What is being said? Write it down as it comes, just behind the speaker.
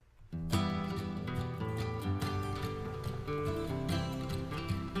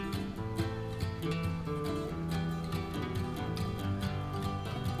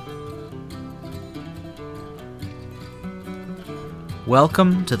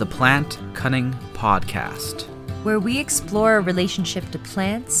Welcome to the Plant Cunning Podcast, where we explore our relationship to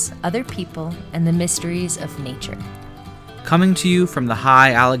plants, other people, and the mysteries of nature. Coming to you from the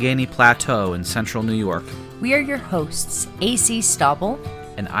high Allegheny Plateau in central New York. We are your hosts, A.C. Stauble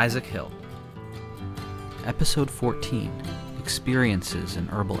and Isaac Hill. Episode 14, Experiences in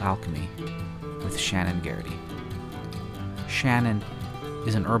Herbal Alchemy, with Shannon Garrity. Shannon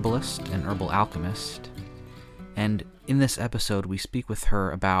is an herbalist and herbal alchemist, and in this episode we speak with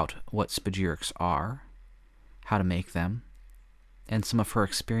her about what spagyrics are, how to make them, and some of her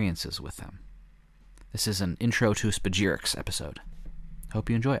experiences with them. This is an intro to spagyrics episode. Hope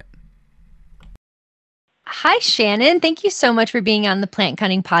you enjoy it. Hi, Shannon. Thank you so much for being on the Plant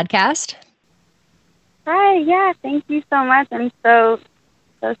Cunning Podcast. Hi, yeah, thank you so much. I'm so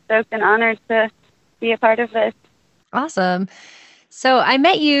stoked and honored to be a part of this. Awesome. So I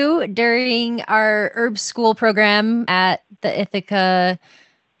met you during our herb school program at the Ithaca,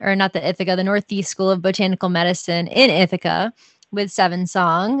 or not the Ithaca, the Northeast School of Botanical Medicine in Ithaca with Seven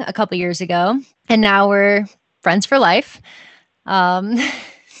Song a couple years ago. And now we're friends for life.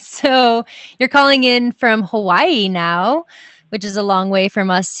 So you're calling in from Hawaii now, which is a long way from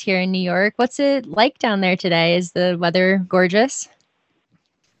us here in New York. What's it like down there today? Is the weather gorgeous?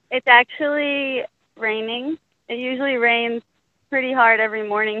 It's actually raining. It usually rains pretty hard every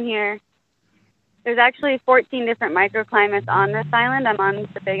morning here. There's actually 14 different microclimates on this island. I'm on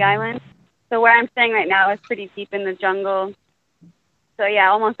the Big Island. So where I'm staying right now is pretty deep in the jungle. So yeah,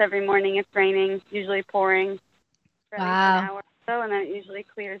 almost every morning it's raining, usually pouring for at least an hour or so, and then it usually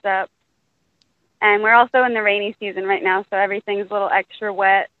clears up. And we're also in the rainy season right now, so everything's a little extra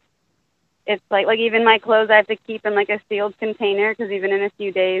wet. It's like even my clothes I have to keep in like a sealed container, because even in a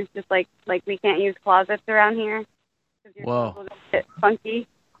few days, just like we can't use closets around here. Whoa. It's funky,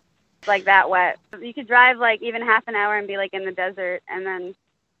 like that wet. You could drive like even half an hour and be like in the desert, and then,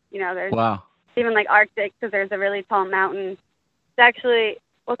 there's even like Arctic, because there's a really tall mountain. It's actually,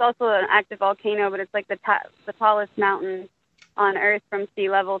 it's also an active volcano, but it's like the tallest mountain on Earth from sea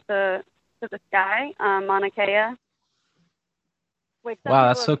level to the sky, Mauna Kea. Which wow,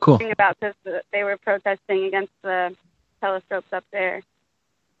 that's so cool. About this, they were protesting against the telescopes up there.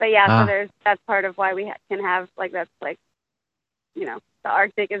 But yeah, so that's part of why we can have the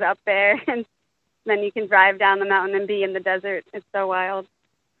Arctic is up there, and then you can drive down the mountain and be in the desert. It's so wild.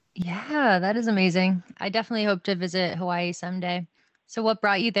 Yeah, that is amazing. I definitely hope to visit Hawaii someday. So what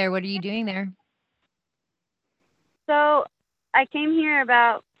brought you there? What are you doing there? So I came here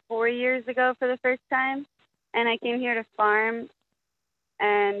about 4 years ago for the first time, and I came here to farm,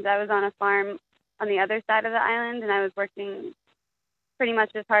 and I was on a farm on the other side of the island, and I was working pretty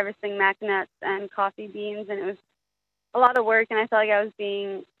much just harvesting mac nuts and coffee beans, and it was a lot of work, and I felt like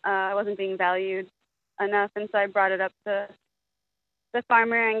I wasn't being valued enough, and so I brought it up to the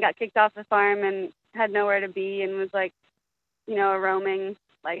farmer and got kicked off the farm and had nowhere to be, and was a roaming,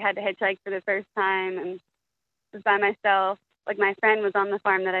 had to hitchhike for the first time, and was by myself. My friend was on the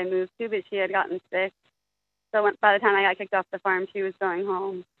farm that I moved to, but she had gotten sick, so by the time I got kicked off the farm, she was going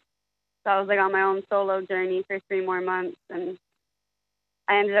home. So I was on my own solo journey for 3 more months, and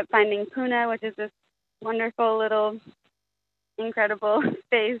I ended up finding Puna, which is this wonderful little incredible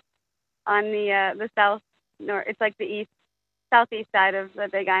space on the it's like the southeast side of the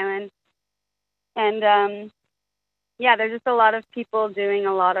Big Island. And there's just a lot of people doing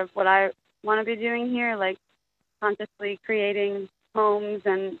a lot of what I want to be doing here, consciously creating homes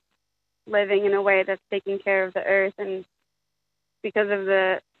and living in a way that's taking care of the earth. And because of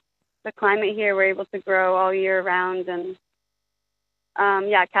the climate here, we're able to grow all year round and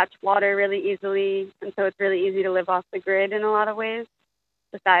catch water really easily, and so it's really easy to live off the grid in a lot of ways.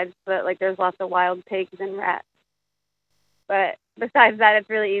 Besides that, there's lots of wild pigs and rats. But besides that, it's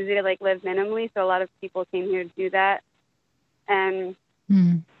really easy to live minimally, so a lot of people came here to do that. And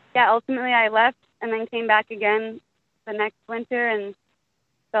ultimately I left and then came back again the next winter and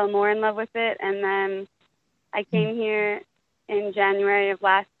fell more in love with it. And then I came here in January of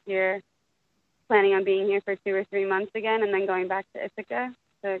last year, planning on being here for 2 or 3 months again, and then going back to Ithaca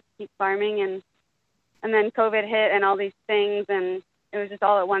to keep farming. And then COVID hit and all these things, and it was just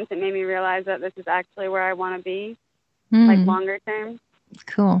all at once. It made me realize that this is actually where I want to be, longer term.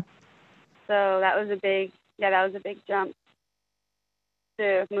 Cool. So that was a big jump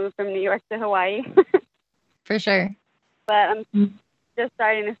to move from New York to Hawaii. For sure. But I'm just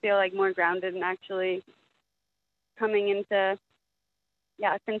starting to feel more grounded and actually coming into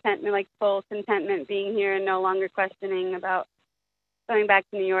contentment, full contentment being here and no longer questioning about going back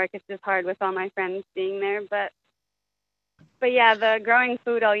to New York. It's just hard with all my friends being there. But yeah, the growing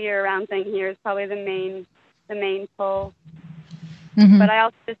food all year round thing here is probably the main pull. But I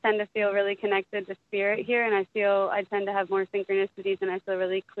also just tend to feel really connected to spirit here, and I tend to have more synchronicities, and I feel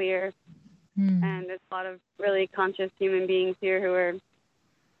really clear. And there's a lot of really conscious human beings here who are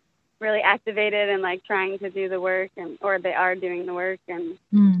really activated and like trying to do the work, or they are doing the work, and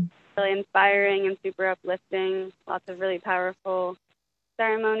really inspiring and super uplifting. Lots of really powerful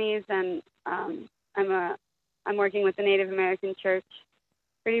ceremonies, and I'm working with the Native American Church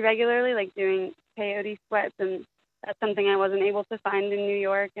pretty regularly, like doing peyote sweats, and that's something I wasn't able to find in New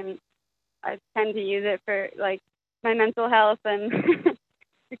York, and I tend to use it for like my mental health and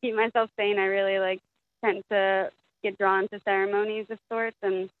to keep myself sane. I really like tend to get drawn to ceremonies of sorts,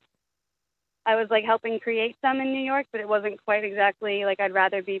 and I was like helping create some in New York, but it wasn't quite exactly like I'd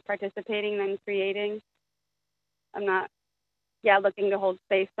rather be participating than creating. I'm not looking to hold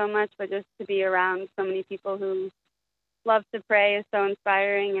space so much, but just to be around so many people who love to pray is so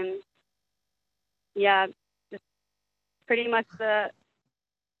inspiring. And just pretty much the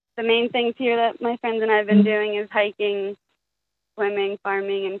main things here that my friends and I have been doing is hiking, swimming,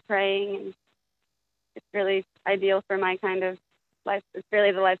 farming, and praying. And it's really ideal for my kind of life. It's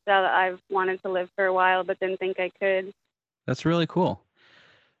really the lifestyle that I've wanted to live for a while, but didn't think I could. That's really cool.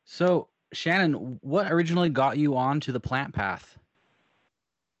 So, Shannon, what originally got you onto the plant path?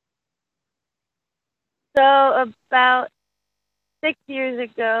 So about 6 years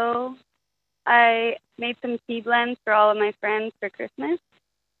ago, I made some tea blends for all of my friends for Christmas.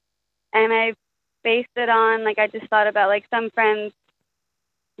 And I based it on, like, I just thought about, like, some friends,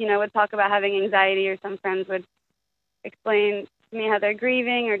 would talk about having anxiety, or some friends would explain to me how they're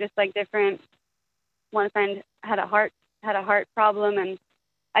grieving, or just, like, different. One friend had a heart problem, and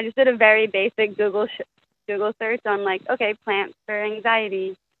I just did a very basic Google search on, like, okay, plants for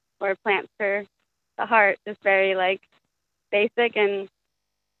anxiety or plants for the heart, just very, like, basic, and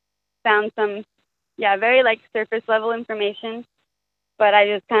found some, very, like, surface level information. But I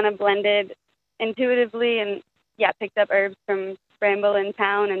just kind of blended intuitively and, picked up herbs from Bramble in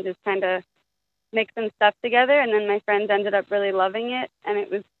town and just kind of mixed some stuff together. And then my friends ended up really loving it. And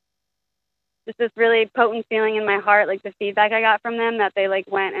it was just this really potent feeling in my heart, like the feedback I got from them, that they, like,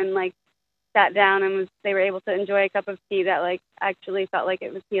 went and, like, sat down and they were able to enjoy a cup of tea that, like, actually felt like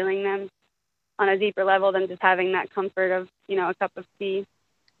it was healing them on a deeper level than just having that comfort of, a cup of tea.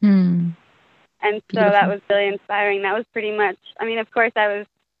 And so that was really inspiring. That was pretty much, I mean, of course, I was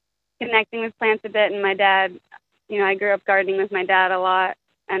connecting with plants a bit, and my dad, I grew up gardening with my dad a lot,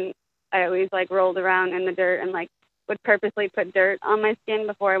 and I always, like, rolled around in the dirt and, like, would purposely put dirt on my skin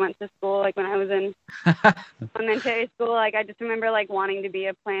before I went to school. Like, when I was in elementary school, like, I just remember, like, wanting to be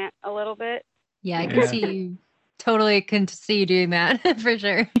a plant a little bit. Yeah, I can see you. Totally can see you doing that for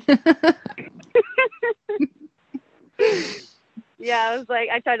sure. I was like,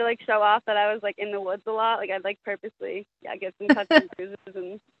 I tried to, like, show off that I was, like, in the woods a lot. Like, I'd, like, purposely, get some cuts and bruises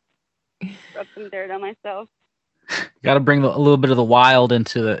and rub some dirt on myself. Got to bring a little bit of the wild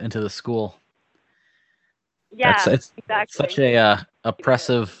into the school. Yeah, it's exactly. Such a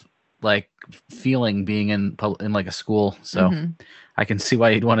oppressive, like, feeling being in like a school. So I can see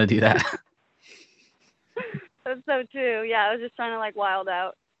why you'd want to do that. That's so true. Yeah, I was just trying to, like, wild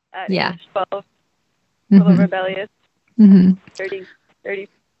out at Yeah. age 12. A little rebellious. Dirty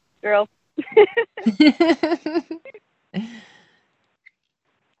girl.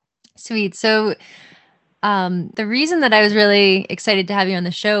 Sweet. So the reason that I was really excited to have you on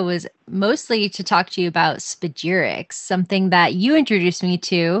the show was mostly to talk to you about spagyrics, something that you introduced me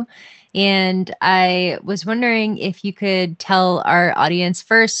to. And I was wondering if you could tell our audience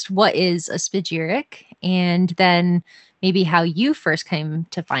first, what is a spagyric, and then maybe how you first came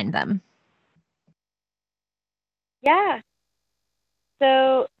to find them. Yeah.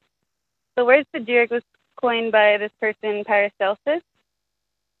 So the word spagyric was coined by this person, Paracelsus.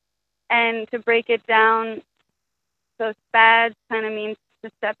 And to break it down, so spad kind of means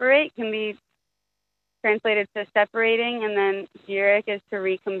to separate, can be translated to separating, and then gyric is to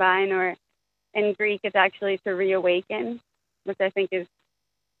recombine, or in Greek it's actually to reawaken, which I think is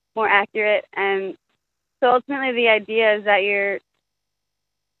more accurate. And so ultimately the idea is that you're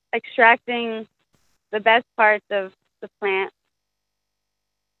extracting the best parts of the plant,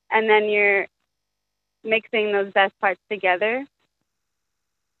 and then you're mixing those best parts together.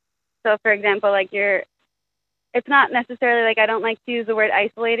 So, for example, like, it's not necessarily, like, I don't like to use the word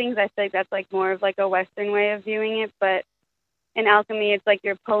isolating, because I feel like that's, like, more of, like, a Western way of viewing it. But in alchemy, it's like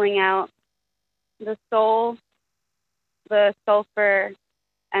you're pulling out the soul, the sulfur,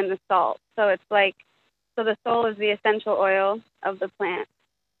 and the salt. So it's like, so the soul is the essential oil of the plant.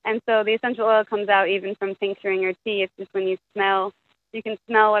 And so the essential oil comes out even from tincturing or tea. It's just when you can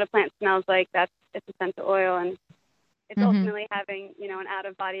smell what a plant smells like, that's its essential oil. And it's Mhm. ultimately having, an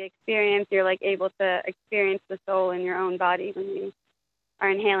out-of-body experience. You're like able to experience the soul in your own body when you are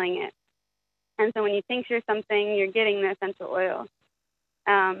inhaling it. And so when you tincture something, you're getting the essential oil.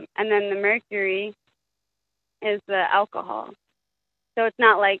 And then the mercury is the alcohol. So it's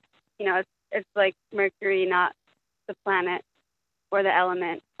not like, it's like mercury, not the planet or the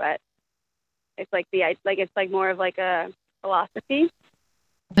element, but it's like it's like more of like a philosophy.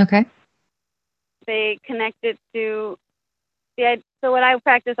 Okay. They connect it to so what I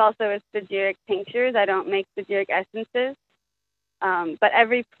practice also is spagyric tinctures. I don't make spagyric essences, but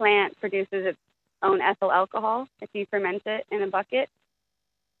every plant produces its own ethyl alcohol if you ferment it in a bucket,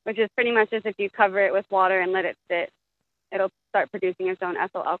 which is pretty much as if you cover it with water and let it sit. It'll start producing its own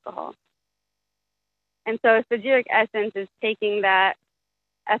ethyl alcohol. And so a spagyric essence is taking that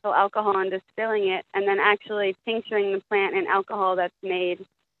ethyl alcohol and distilling it, and then actually tincturing the plant in alcohol that's made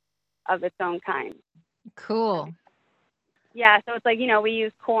of its own kind. Cool. Yeah, so it's like, we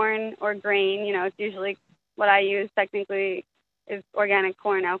use corn or grain. It's usually what I use technically is organic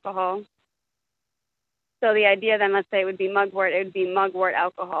corn alcohol. So the idea then, let's say it would be mugwort, it would be mugwort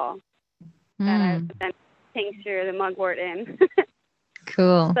alcohol that I would then tincture the mugwort in.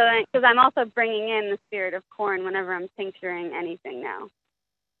 Cool. So then, because I'm also bringing in the spirit of corn whenever I'm tincturing anything now.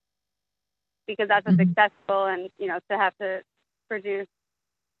 Because that's what's accessible, and, to have to produce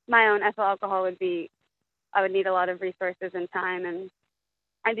my own ethyl alcohol I would need a lot of resources and time, and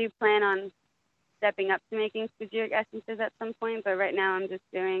I do plan on stepping up to making spagyric essences at some point, but right now I'm just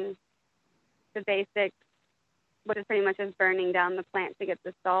doing the basic, which is pretty much just burning down the plant to get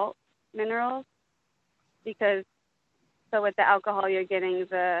the salt minerals, because so with the alcohol you're getting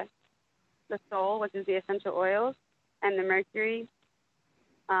the soul, which is the essential oils, and the mercury,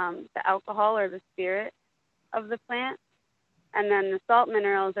 the alcohol or the spirit of the plant, and then the salt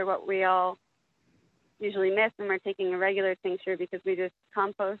minerals are what we all usually miss when we're taking a regular tincture, because we just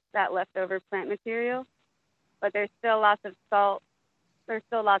compost that leftover plant material. But there's still lots of salt. There's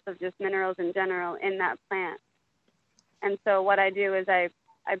still lots of just minerals in general in that plant. And so what I do is I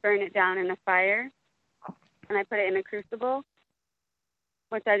burn it down in a fire, and I put it in a crucible,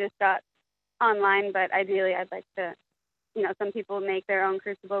 which I just got online, but ideally I'd like to, some people make their own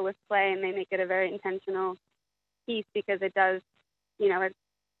crucible with clay, and they make it a very intentional piece, because it does, it's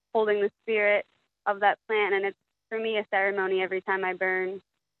holding the spirit of that plant, and it's, for me, a ceremony every time I burn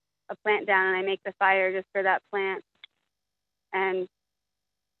a plant down, and I make the fire just for that plant. And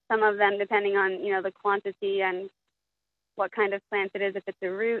some of them, depending on, the quantity and what kind of plant it is, if it's a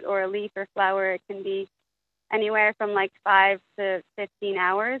root or a leaf or flower, it can be anywhere from like 5 to 15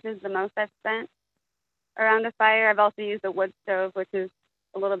 hours is the most I've spent around a fire. I've also used a wood stove, which is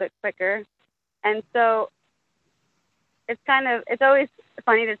a little bit quicker. And so it's always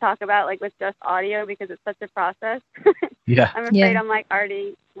funny to talk about like with just audio, because it's such a process. Yeah. I'm afraid I'm like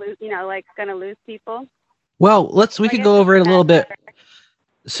already, gonna lose people. Well, we could go over it a little bit.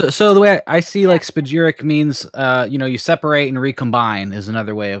 So the way I see like spagyric means, you separate and recombine is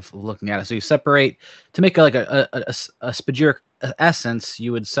another way of looking at it. So you separate to make like a spagyric essence.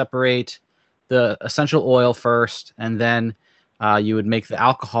 You would separate the essential oil first, and then you would make the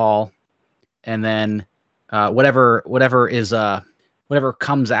alcohol, and then whatever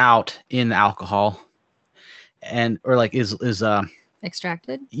comes out in the alcohol, or like is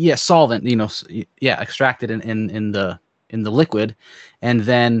extracted. Yeah, solvent. Extracted in the liquid, and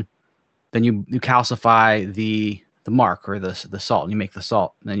then you calcify the mark or the salt, and you make the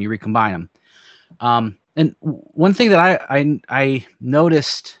salt, and then you recombine them. And one thing that I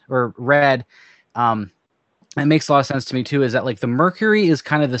noticed or read, it makes a lot of sense to me too, is that like the mercury is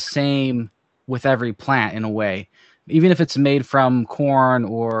kind of the same with every plant in a way, even if it's made from corn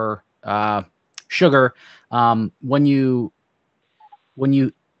or sugar. When you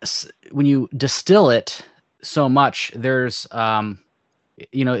distill it so much, there's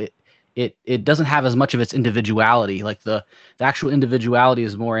it doesn't have as much of its individuality. Like the actual individuality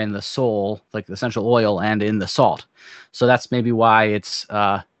is more in the soul, like the essential oil, and in the salt. So that's maybe why it's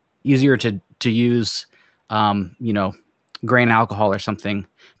easier to use grain alcohol or something,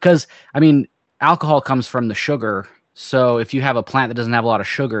 because alcohol comes from the sugar. So if you have a plant that doesn't have a lot of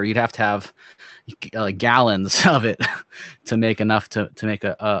sugar, you'd have to have like gallons of it to make enough to make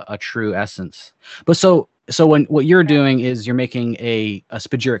a true essence. But so when what you're doing is you're making a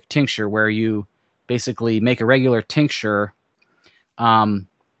spagyric tincture, where you basically make a regular tincture of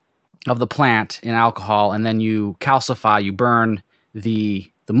the plant in alcohol, and then you calcify, you burn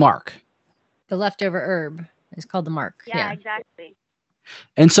the mark. The leftover herb is called the mark. Yeah, exactly.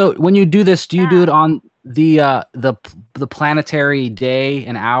 And so when you do this, do you do it on the planetary day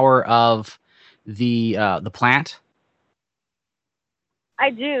and hour of the plant? I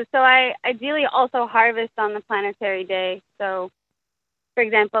do. So I ideally also harvest on the planetary day. So, for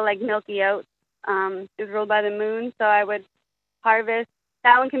example, like milky oats is ruled by the moon. So I would harvest.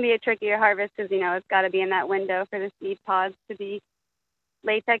 That one can be a trickier harvest because, it's got to be in that window for the seed pods to be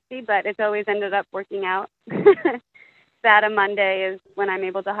latexy, but it's always ended up working out. That a Monday is when I'm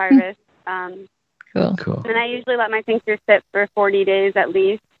able to harvest. Cool. And I usually let my tincture sit for 40 days at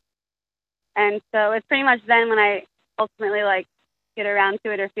least. And so it's pretty much then when I ultimately get around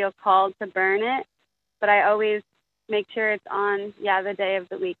to it or feel called to burn it. But I always make sure it's on, the day of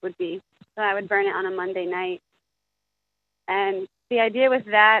the week would be. So I would burn it on a Monday night. And the idea with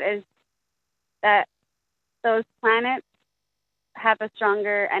that is that those planets have a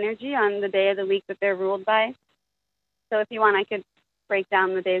stronger energy on the day of the week that they're ruled by. So if you want, I could break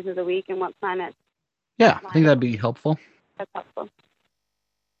down the days of the week and what planets. Yeah, I think that'd be helpful. That's helpful.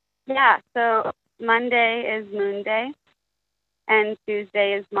 Yeah, so Monday is Moon Day, and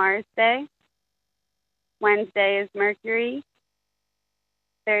Tuesday is Mars Day. Wednesday is Mercury.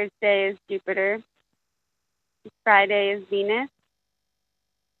 Thursday is Jupiter. Friday is Venus.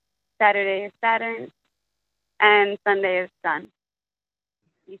 Saturday is Saturn. And Sunday is Sun.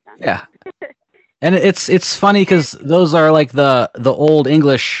 Yeah. And it's funny because those are like the old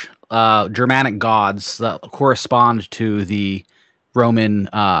English Germanic gods that correspond to the Roman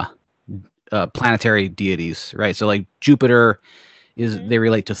planetary deities, right? So like Jupiter they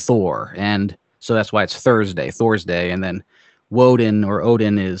relate to Thor, and so that's why it's Thor's Day, and then Woden or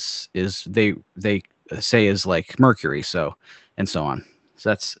Odin is they say is like Mercury, so and so on.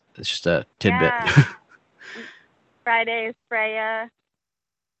 So it's just a tidbit. Yeah. Friday is Freya.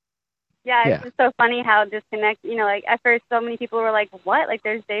 Yeah, it's just so funny how disconnected, at first so many people were like, what? Like,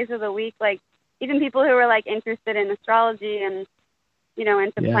 there's days of the week, even people who were, interested in astrology and,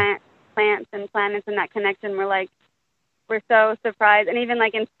 into plants and planets and that connection were, we're so surprised. And even,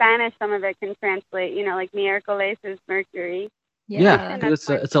 in Spanish, some of it can translate, miércoles is Mercury. Yeah,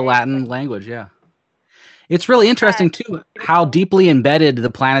 it's a Latin language, yeah. It's really interesting, too, how deeply embedded the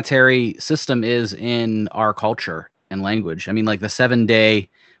planetary system is in our culture and language. I mean, the 7-day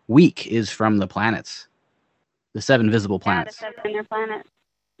week is from the planets, the 7 visible planets. Yeah, the 7 inner planets.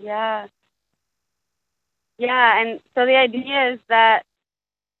 Yeah. Yeah, and so the idea is that,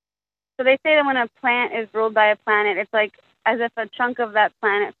 so they say that when a plant is ruled by a planet, it's like as if a chunk of that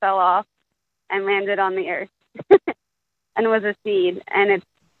planet fell off and landed on the earth and was a seed. And it's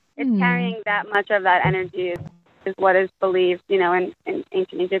carrying that much of that energy is what is believed, in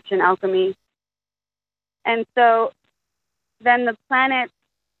ancient Egyptian alchemy. And so then the planets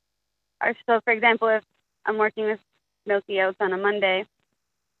so, for example, if I'm working with milky oats on a Monday,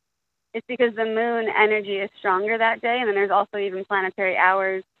 it's because the moon energy is stronger that day. And then there's also even planetary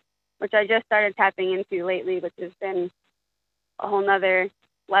hours, which I just started tapping into lately, which has been a whole nother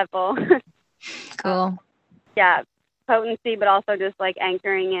level. Cool. Yeah, potency, but also just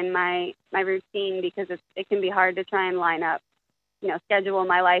anchoring in my routine, because it can be hard to try and line up, schedule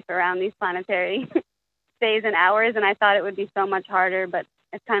my life around these planetary days and hours. And I thought it would be so much harder, but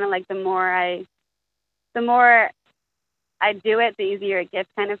it's kind of like the more I do it, the easier it gets,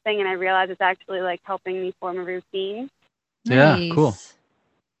 kind of thing. And I realize it's actually helping me form a routine. Yeah, nice. Cool.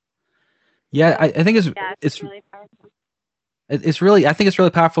 Yeah, I think it's really powerful. I think it's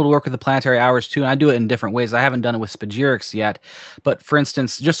really powerful to work with the planetary hours too. And I do it in different ways. I haven't done it with spagyrics yet, but for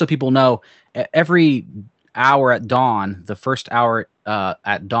instance, just so people know, every hour at dawn, the first hour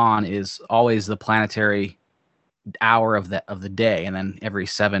at dawn is always the planetary hour of the day, and then every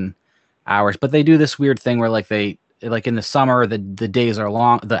 7 hours. But they do this weird thing where in the summer the days are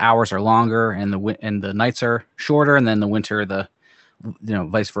long, the hours are longer, and the nights are shorter, and then the winter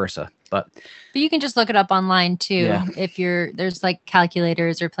vice versa. But you can just look it up online too. Yeah. If there's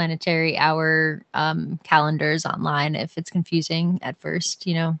calculators or planetary hour calendars online, if it's confusing at first, if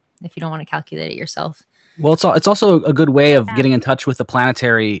you don't want to calculate it yourself. Well, it's also a good way of getting in touch with the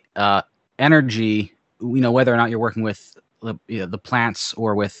planetary energy, whether or not you're working with the plants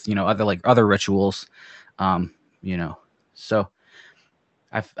or with other rituals, So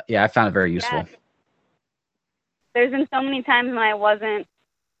I found it very useful. Yeah. There's been so many times when I wasn't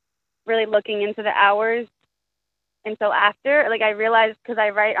really looking into the hours until after. I realized, because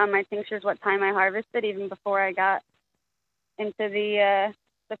I write on my tinctures what time I harvested even before I got into the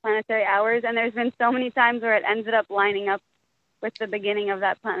planetary hours. And there's been so many times where it ended up lining up with the beginning of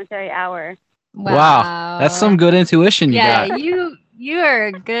that planetary hour. Wow. That's some good intuition you got. Yeah, you are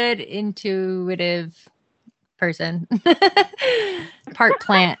a good intuitive person. Part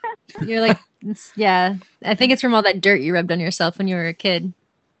plant. You're yeah. I think it's from all that dirt you rubbed on yourself when you were a kid.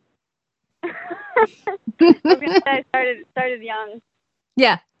 I was gonna say I started young.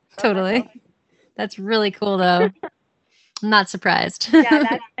 Yeah, totally. That's really cool, though. I'm not surprised. Yeah,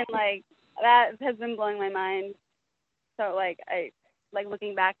 that's been like, that has been blowing my mind. So like, I like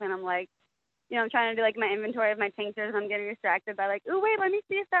looking back and I'm like, you know, I'm trying to do like my inventory of my tinctures, and I'm getting distracted by like, oh wait, let me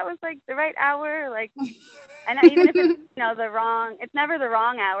see if that was like the right hour. Like, and even if it's, you know, the wrong, it's never the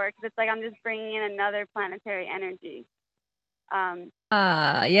wrong hour, because it's like I'm just bringing in another planetary energy.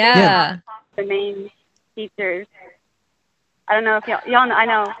 Yeah. The main teachers. I don't know if y'all know. I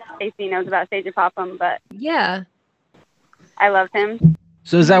know AC knows about Sage Popham, but Yeah. I love him.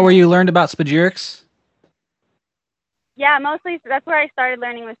 So is that where you learned about spagyrics? Yeah, mostly that's where I started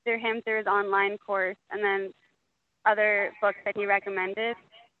learning, was through him, through his online course, and then other books that he recommended.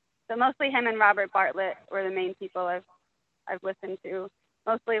 So mostly him and Robert Bartlett were the main people I've listened to.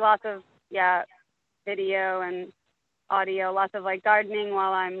 Mostly lots of video and audio, lots of like gardening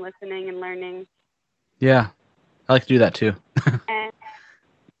while I'm listening and learning. Yeah, I like to do that too. And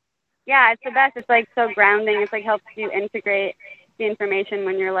yeah, it's the best. It's like so grounding. It's like helps you integrate the information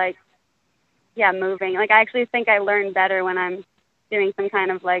when you're like, moving. Like, I actually think I learn better when I'm doing some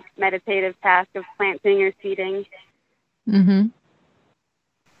kind of like meditative task of planting or seeding. Mm-hmm.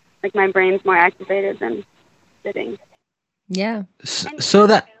 Like, my brain's more activated than sitting. Yeah. So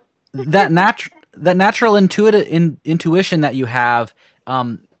that natural intuition that you have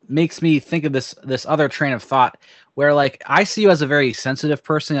makes me think of this other train of thought where, like, I see you as a very sensitive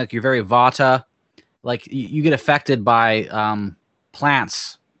person. Like, you're very Vata. Like, you get affected by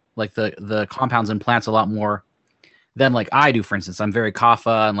plants, like the compounds in plants, a lot more than like I do. For instance, I'm very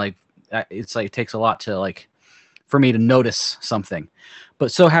Kapha, and like it's like it takes a lot to like for me to notice something.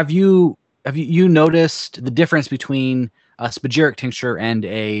 But so have you noticed the difference between a spagyric tincture and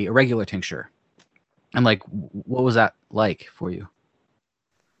a regular tincture? And like, what was that like for you?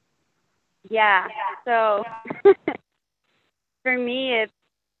 Yeah. So for me,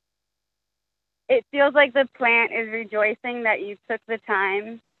 it feels like the plant is rejoicing that you took the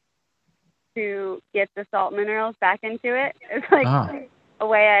time to get the salt minerals back into it. It's like a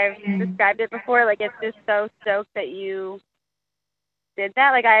way I've described it before. Like, it's just so stoked that you did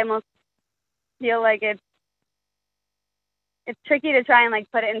that. Like, I almost feel like it's tricky to try and like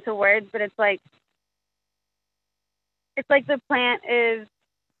put it into words, but it's like the plant is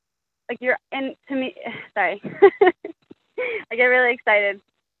like, you're in, to me, sorry. I get really excited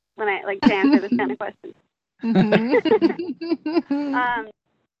when I like to answer this kind of question.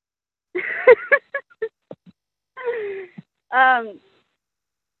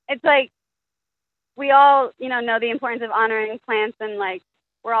 It's like we all, know the importance of honoring plants, and like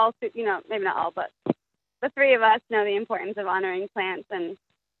we're all, maybe not all, but the three of us know the importance of honoring plants, and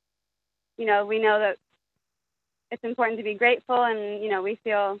we know that it's important to be grateful, and we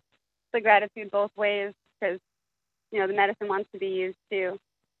feel the gratitude both ways, because the medicine wants to be used too.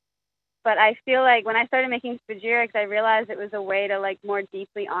 But I feel like when I started making spagyrics, I realized it was a way to like more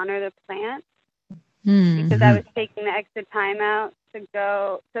deeply honor the plant, because I was taking the extra time out to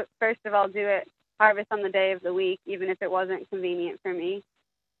go to, first of all, do it, harvest on the day of the week, even if it wasn't convenient for me.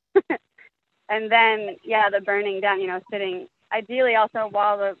 And then, the burning down, sitting, ideally also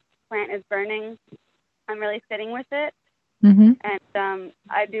while the plant is burning, I'm really sitting with it. And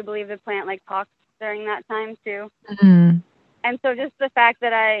I do believe the plant like talks during that time too. And so just the fact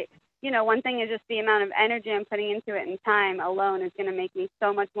that one thing is just the amount of energy I'm putting into it, and time alone is going to make me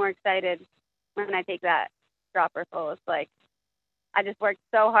so much more excited when I take that dropper full. It's like, I just worked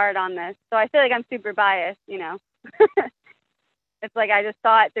so hard on this. So I feel like I'm super biased, It's like I just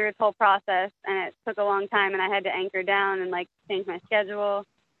saw it through its whole process, and it took a long time, and I had to anchor down and like change my schedule.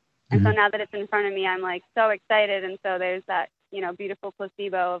 And so now that it's in front of me, I'm like so excited. And so there's that, beautiful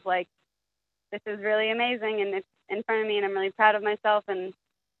placebo of like, this is really amazing, and it's in front of me, and I'm really proud of myself, and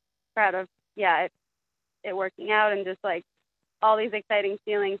proud of, it working out, and just like all these exciting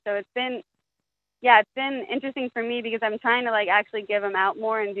feelings. So it's been interesting for me, because I'm trying to like actually give them out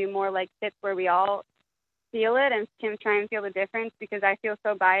more and do more like sits where we all feel it and can try and feel the difference, because I feel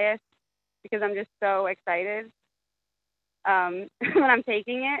so biased, because I'm just so excited when I'm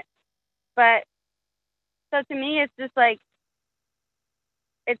taking it. But so to me, it's just like,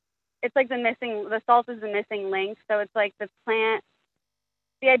 it's like the salt is the missing link. So it's like the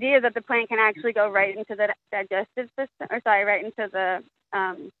idea that the plant can actually go right into the digestive system, right into the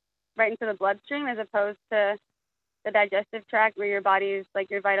bloodstream, as opposed to the digestive tract, where your body is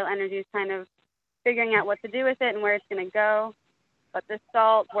like, your vital energy is kind of figuring out what to do with it and where it's going to go. But the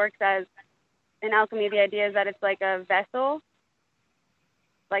salt works as, in alchemy, the idea is that it's like a vessel.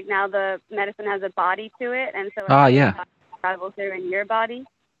 Like, now the medicine has a body to it, and so it travels through in your body.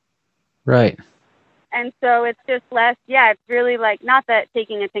 Right. And so it's just less, yeah, it's really like, not that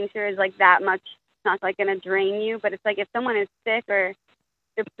taking a tincture is like that much, it's not like going to drain you, but it's like if someone is sick or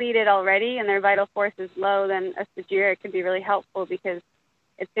depleted already and their vital force is low, then a spagyric could be really helpful because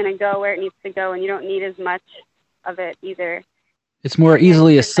it's going to go where it needs to go and you don't need as much of it either. It's more And yeah,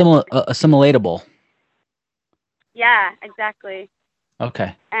 easily assimilatable. Yeah, exactly.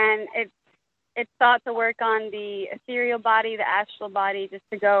 Okay. And it's thought to work on the ethereal body, the astral body, just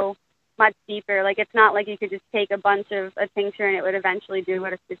to go much deeper. Like, it's not like you could just take a bunch of a tincture and it would eventually do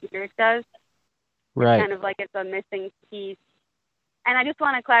what a spagyric does. Right. It's kind of like it's a missing piece. And I just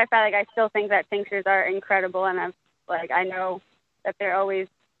want to clarify, like, I still think that tinctures are incredible, and I know that they're always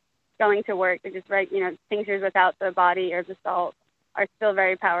going to work. They're just right, tinctures without the body or the salt are still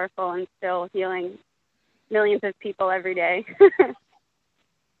very powerful and still healing millions of people every day.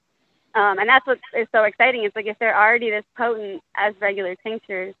 And that's what is so exciting. It's like if they're already this potent as regular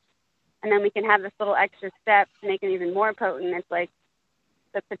tinctures, and then we can have this little extra step to make them even more potent, it's like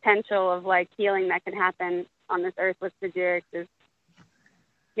the potential of like healing that can happen on this earth with spagyrics is,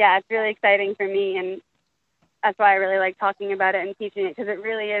 yeah, it's really exciting for me, and that's why I really like talking about it and teaching it, because it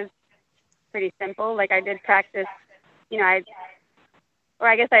really is pretty simple. Like, I did practice,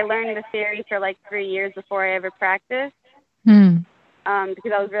 I guess I learned the theory for like 3 years before I ever practiced, because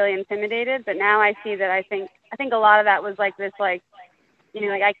I was really intimidated. But now I see that I think a lot of that was like this, like,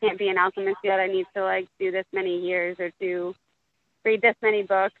 like, I can't be an alchemist yet. I need to like do this many years or to read this many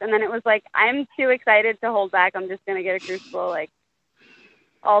books. And then it was like, I'm too excited to hold back. I'm just going to get a crucible. Like,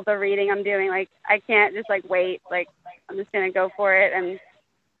 all the reading I'm doing, like, I can't just like wait. Like, I'm just going to go for it. And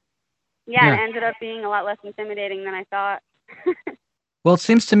yeah, it ended up being a lot less intimidating than I thought. Well, it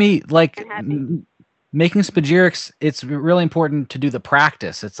seems to me like making spagyrics, it's really important to do the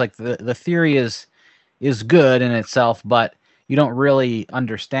practice. It's like the theory is good in itself, but you don't really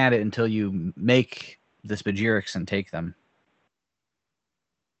understand it until you make the spagyrics and take them.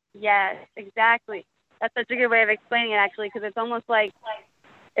 Yes, exactly. That's such a good way of explaining it, actually, because it's almost like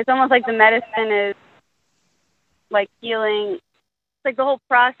the medicine is like healing. It's like the whole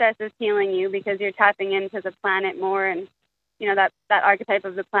process is healing you because you're tapping into the planet more, and that archetype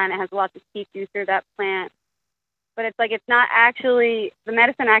of the planet has a lot to teach you through that plant. But it's like, it's not actually, the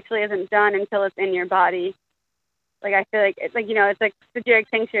medicine actually isn't done until it's in your body. Like, I feel like it's like, it's like spagyric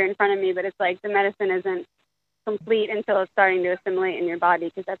tincture in front of me, but it's like the medicine isn't complete until it's starting to assimilate in your body,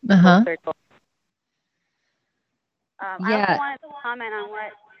 because that's the full circle. I also wanted to comment on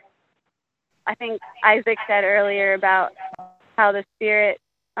what I think Isaac said earlier about how the spirit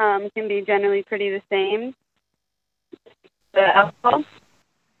can be generally pretty the same, the alcohol,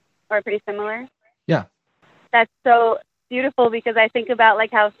 or pretty similar. Yeah. That's so beautiful, because I think about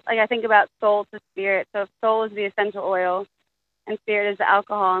I think about soul to spirit. So soul is the essential oil and spirit is the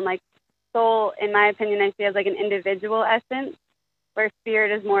alcohol. And like, soul, in my opinion, I see as like an individual essence, where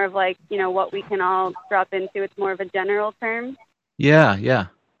spirit is more of like, what we can all drop into. It's more of a general term. Yeah.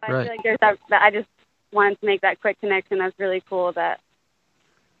 I feel like there's that I just wanted to make that quick connection. That's really cool that,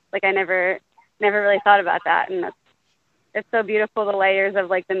 like, I never really thought about that. And it's so beautiful, the layers of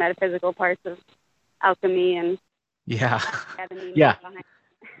like the metaphysical parts of alchemy and yeah. Yeah.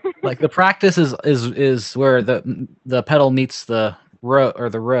 Like, the practice is where the pedal meets the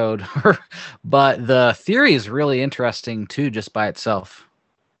road, but the theory is really interesting too, just by itself.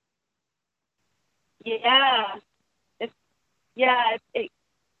 Yeah, it's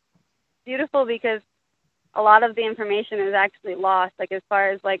beautiful, because a lot of the information is actually lost. Like, as far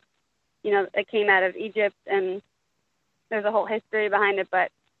as like, it came out of Egypt, and there's a whole history behind it, but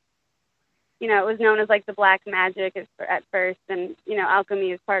it was known as like the black magic at first, and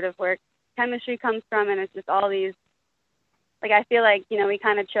alchemy is part of where chemistry comes from, and it's just all these, like, I feel like we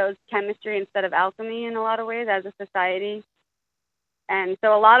kind of chose chemistry instead of alchemy in a lot of ways as a society. And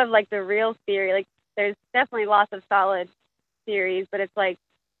so a lot of like the real theory, like, there's definitely lots of solid theories, but it's like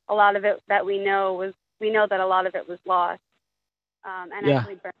a lot of it that we know that a lot of it was lost and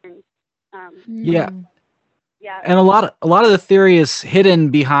actually burned. Yeah. And a lot of the theory is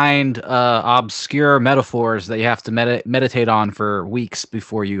hidden behind obscure metaphors that you have to meditate on for weeks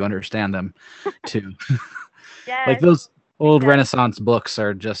before you understand them too. Yes, like, those old Renaissance books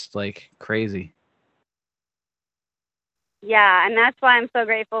are just like crazy. Yeah, and that's why I'm so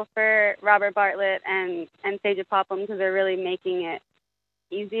grateful for Robert Bartlett and Seja Popham, because they're really making it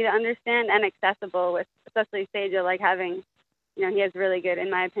easy to understand and accessible, with especially Seja, like, having, he has really good, in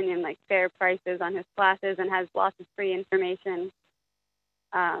my opinion, like, fair prices on his classes and has lots of free information.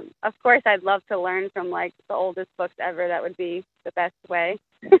 Of course, I'd love to learn from like the oldest books ever. That would be the best way.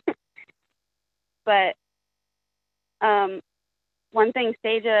 But one thing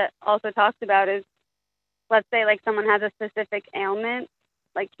Seja also talks about is let's say like someone has a specific ailment,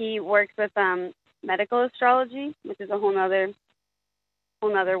 like he works with medical astrology, which is a whole nother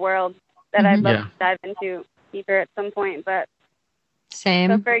world that I'd love to dive into deeper at some point. But Same.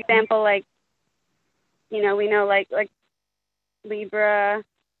 so for example, like, you know, we know like Libra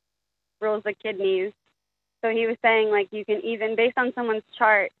rules the kidneys. So he was saying like you can even, based on someone's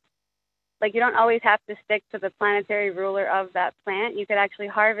chart, like you don't always have to stick to the planetary ruler of that plant. You could actually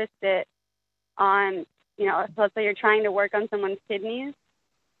harvest it on, you know, so let's say you're trying to work on someone's kidneys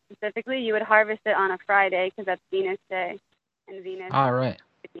specifically, you would harvest it on a Friday because that's Venus Day, and Venus. All right.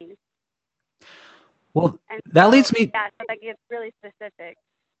 Kidneys. Well, And that so, leads me. Yeah, so like it's really specific.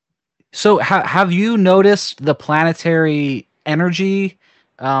 So have you noticed the planetary energy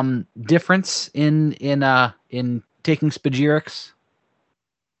difference in taking spagyrics?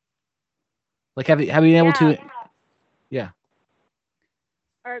 Like have you been able to? Yeah.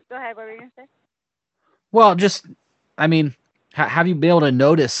 Or go ahead. What were you gonna say? Well, just I mean, have you been able to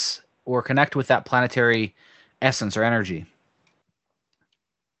notice or connect with that planetary essence or energy?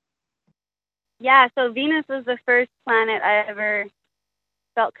 Yeah. So Venus was the first planet I ever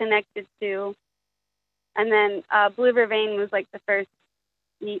felt connected to, and then Blue Vervain was like the first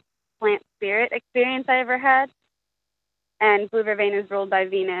plant spirit experience I ever had, and Blue Vervain is ruled by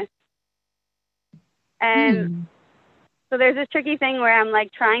Venus. And so there's this tricky thing where I'm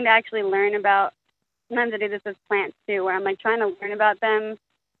like trying to actually learn about, sometimes I do this with plants too, where I'm like trying to learn about them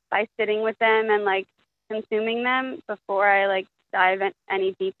by sitting with them and like consuming them before I like dive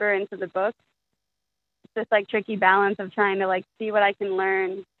any deeper into the book. It's this like tricky balance of trying to like see what I can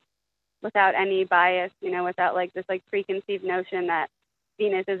learn without any bias, you know, without like this like preconceived notion that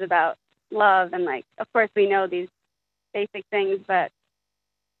Venus is about love. And like, of course we know these basic things, but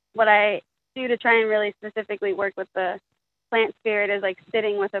what I do to try and really specifically work with the plant spirit is like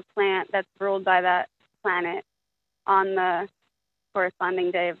sitting with a plant that's ruled by that planet on the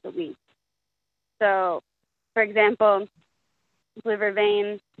corresponding day of the week. So, for example, Blue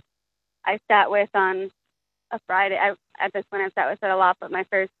Vervain, I sat with on a Friday. At this point, I've sat with it a lot, but my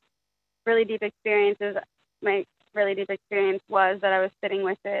really deep experience was that I was sitting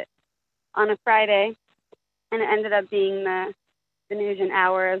with it on a Friday, and it ended up being the Venusian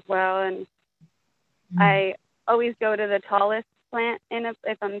hour as well. And I always go to the tallest plant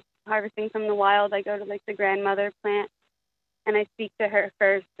if I'm harvesting from the wild. I go to like the grandmother plant, and I speak to her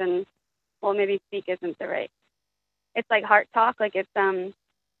first. And well, maybe speak isn't the right. It's like heart talk. Like it's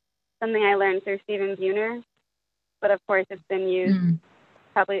something I learned through Stephen Buhner, but of course it's been used.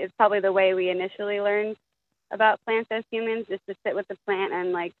 It's probably the way we initially learned about plants as humans, just to sit with the plant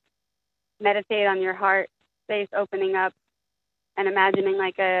and like meditate on your heart space opening up and imagining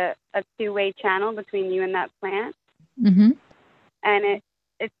like a two-way channel between you and that plant. And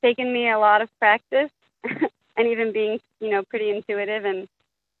it's taken me a lot of practice and even being, you know, pretty intuitive and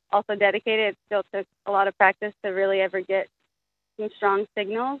also dedicated. It still took a lot of practice to really ever get some strong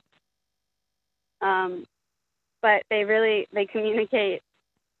signals. But they communicate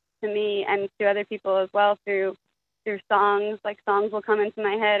to me and to other people as well through songs. Like songs will come into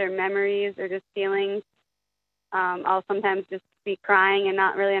my head, or memories, or just feelings. I'll sometimes just be crying and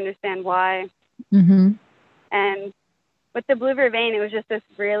not really understand why. And with the Blue Vervain, it was just this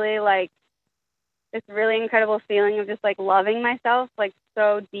really incredible feeling of just like loving myself like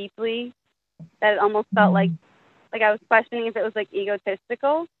so deeply that it almost felt like I was questioning if it was like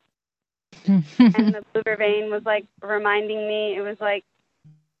egotistical. And the Blue Vervain was like reminding me, it was like,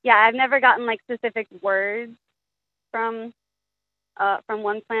 yeah, I've never gotten like specific words from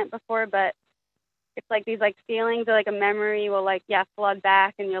one plant before, but it's like these like feelings or like a memory will like, flood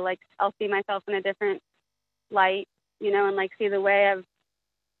back, and you're like, I'll see myself in a different light, you know, and like see the way I've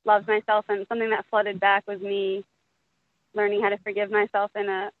loved myself. And something that flooded back was me learning how to forgive myself in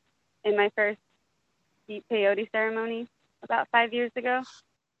my first deep peyote ceremony about 5 years ago.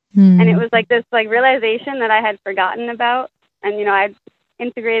 And it was like this like realization that I had forgotten about. And, you know, I'd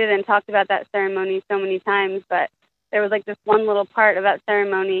integrated and talked about that ceremony so many times, but there was like this one little part of that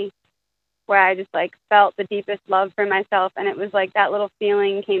ceremony where I just like felt the deepest love for myself. And it was like that little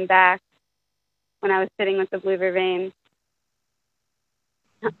feeling came back when I was sitting with the Blue Vervain.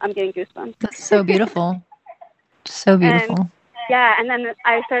 I'm getting goosebumps. That's so beautiful. So beautiful. And then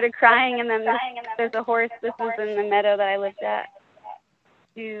I started crying, and then there's a horse. This was in the meadow that I lived at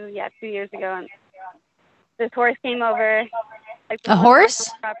 2 years ago. And this horse came over. Like a horse?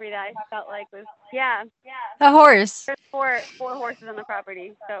 Property that I felt like was, a horse. There's four horses on the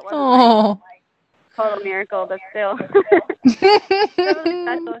property, so it wasn't like total miracle, but still. It was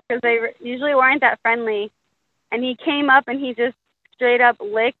special because they usually weren't that friendly. And he came up and he just straight up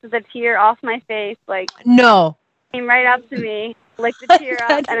licked the tear off my face, like No. came right up to me, licked the tear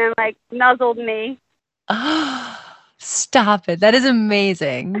up, and then like nuzzled me. Stop it. That is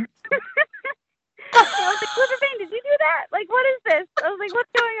amazing. I was like, Clipperbane, did you do that? Like, what is this? I was like,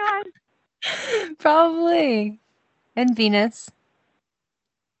 what's going on? Probably. And Venus.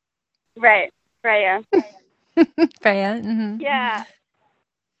 Right. Freya. Freya. Mm-hmm. Yeah.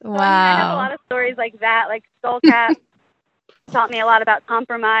 Wow. So, I have a lot of stories like that. Like Skullcap taught me a lot about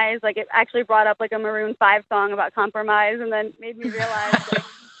compromise. Like it actually brought up like a Maroon 5 song about compromise, and then made me realize like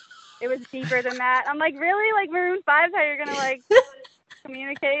it was deeper than that. I'm like, really? Like Maroon 5's how you're gonna like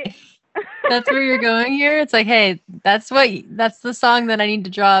communicate? That's where you're going here. It's like, hey, that's the song that I need to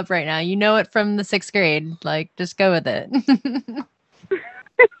draw up right now. You know it from the 6th grade. Like, just go with it.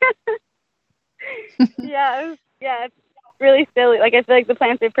 Yeah, it's really silly. Like I feel like the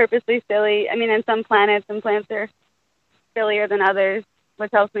plants are purposely silly. I mean, in some planets, some plants are sillier than others,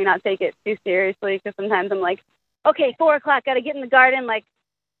 which helps me not take it too seriously. Because sometimes I'm like, okay, 4 o'clock, gotta get in the garden, like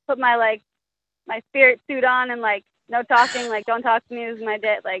put my spirit suit on, and like no talking, like don't talk to me, this is my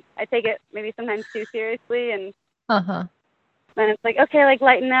day. Like I take it maybe sometimes too seriously, and then it's like, okay, like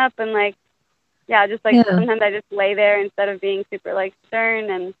lighten up, and like just like sometimes I just lay there instead of being super like stern,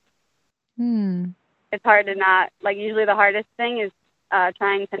 and it's hard to not, like usually the hardest thing is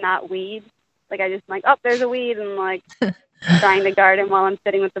trying to not weed. Like I just like, oh, there's a weed, and like trying to garden while I'm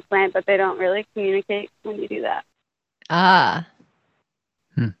sitting with the plant, but they don't really communicate when you do that.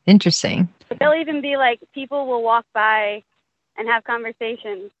 Interesting. But they'll even be like, people will walk by and have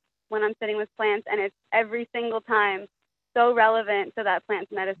conversations when I'm sitting with plants, and it's every single time so relevant to that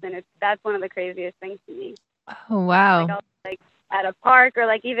plant's medicine. That's one of the craziest things to me. Oh wow. Like at a park, or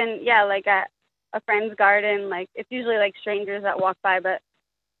like even like at a friend's garden, like it's usually like strangers that walk by, but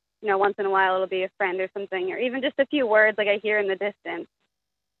you know, once in a while it'll be a friend or something, or even just a few words like I hear in the distance,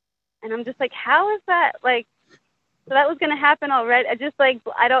 and I'm just like, how is that like? So that was going to happen already. I just like,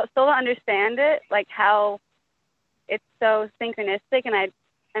 still don't understand it, like how it's so synchronistic, and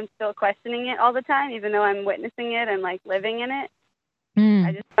I'm still questioning it all the time, even though I'm witnessing it and like living in it.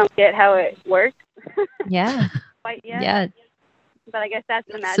 I just don't get how it works. Yeah. Quite yet. Yeah. But I guess that's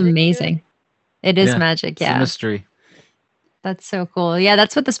the magic. It's amazing. It is magic. Yeah. It's a mystery. That's so cool. Yeah,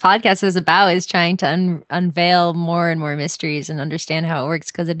 that's what this podcast is about, is trying to unveil more and more mysteries and understand how it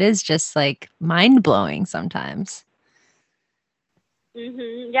works, because it is just like mind-blowing sometimes.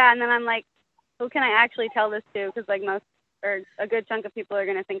 Yeah, and then I'm like, who can I actually tell this to? Because like a good chunk of people are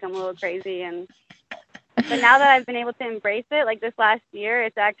going to think I'm a little crazy. But now that I've been able to embrace it, like this last year,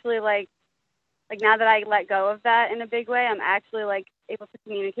 it's actually like now that I let go of that in a big way, I'm actually like able to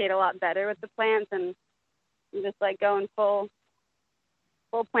communicate a lot better with the plants, and I'm just like going full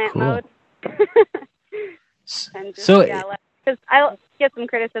plant mode. And just, because I get some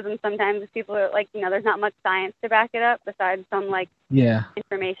criticism sometimes. People are like, there's not much science to back it up besides some like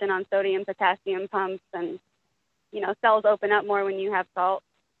information on sodium, potassium pumps, and cells open up more when you have salt,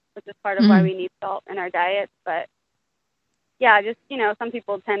 which is part of why we need salt in our diets. But just some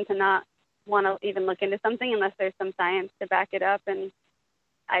people tend to not want to even look into something unless there's some science to back it up. And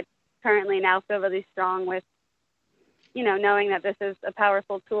I currently now feel really strong with knowing that this is a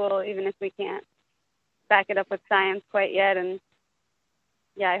powerful tool, even if we can't back it up with science quite yet. And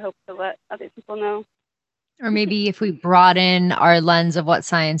I hope to let other people know. Or maybe if we broaden our lens of what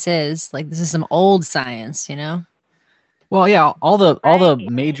science is, like this is some old science, Well, yeah, all the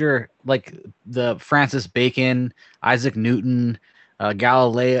major, like the Francis Bacon, Isaac Newton,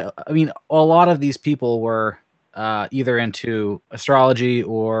 Galileo. I mean, a lot of these people were either into astrology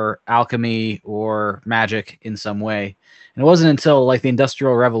or alchemy or magic in some way. And it wasn't until like the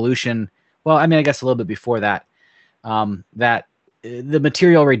Industrial Revolution, well, I mean, I guess a little bit before that, that the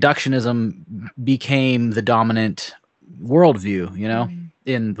material reductionism became the dominant worldview,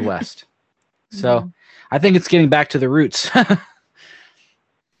 in the West. So I think it's getting back to the roots.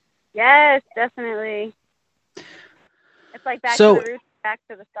 Yes, definitely. It's like back to the roots, back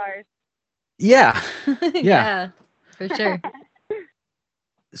to the stars. Yeah. Yeah, for sure.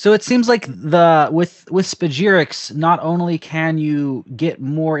 So it seems like with spagyrics, not only can you get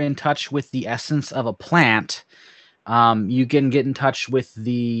more in touch with the essence of a plant, you can get in touch with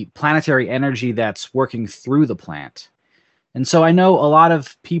the planetary energy that's working through the plant. And so I know a lot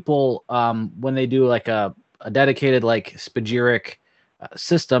of people, when they do like a dedicated like spagyric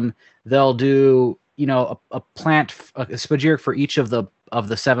system, they'll do a spagyric for each of the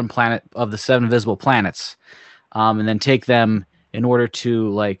 7 visible planets, and then take them in order to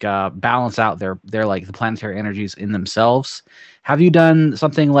like balance out their like the planetary energies in themselves. Have you done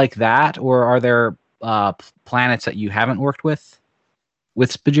something like that, or are there planets that you haven't worked with?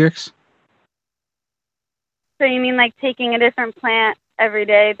 with spagyrics? So you mean like taking a different plant every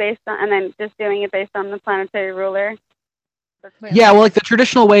day based on, and then just doing it based on the planetary ruler? Yeah, well, like the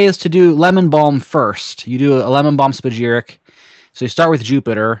traditional way is to do lemon balm first. You do a lemon balm spagyric. So you start with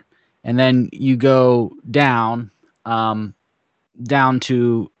Jupiter, and then you go down, down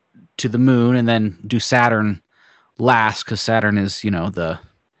to the moon, and then do Saturn last, because Saturn is, the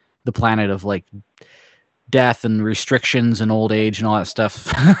planet of like death and restrictions and old age and all that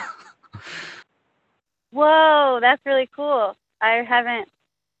stuff. Whoa, that's really cool. I haven't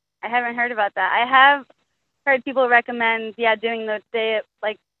heard about that. I have heard people recommend, doing the day,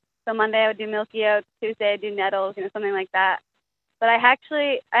 like, so Monday I would do milky oats, Tuesday I do nettles, something like that. But I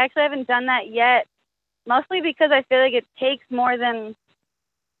actually haven't done that yet, mostly because I feel like it takes more than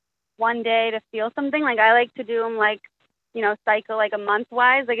one day to feel something. Like, I like to do them, like, cycle, like, a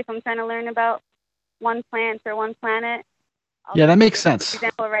month-wise. Like, if I'm trying to learn about one plant or one planet. Yeah, that makes sense. For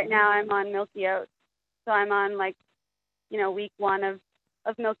example, right now I'm on milky oats. So I'm on, like, week 1 of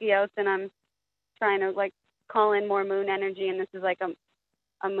milky oats, and I'm trying to, like, call in more moon energy, and this is, like,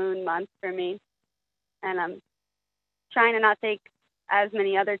 a moon month for me. And I'm trying to not take as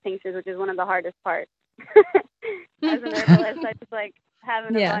many other tinctures, which is one of the hardest parts. As an herbalist, I just, like, have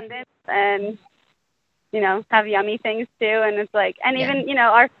an abundance and, have yummy things too. And it's like, and even,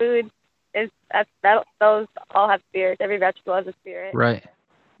 our food is, those all have spirits. Every vegetable has a spirit. Right.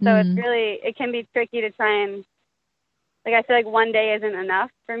 So it's really, it can be tricky to try and, like, I feel like one day isn't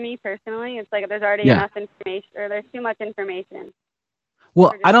enough for me personally. It's like there's already enough information, or there's too much information.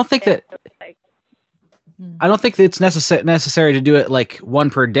 Well, I don't think that it's necessary to do it like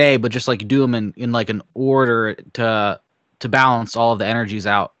one per day, but just like do them in like an order to balance all of the energies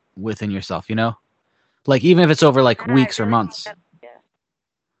out within yourself, like even if it's over like weeks or months.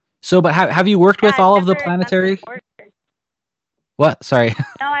 So, but have you worked with all of the planetary? What? Sorry.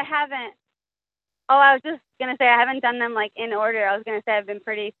 No, I haven't. Oh, I was just going to say I haven't done them, like, in order. I was going to say I've been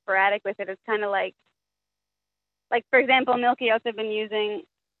pretty sporadic with it. It's kind of like, for example, milky oats I've been using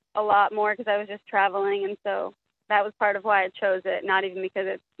a lot more because I was just traveling, and so that was part of why I chose it, not even because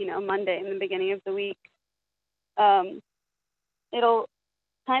it's, Monday in the beginning of the week. It'll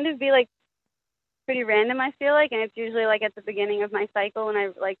kind of be, like, pretty random, I feel like, and it's usually, like, at the beginning of my cycle when I,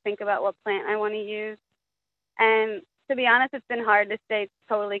 like, think about what plant I want to use. And to be honest, it's been hard to stay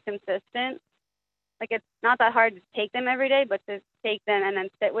totally consistent. Like, it's not that hard to take them every day, but to take them and then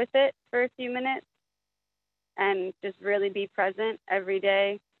sit with it for a few minutes and just really be present every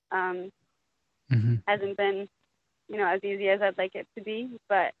day hasn't been, as easy as I'd like it to be.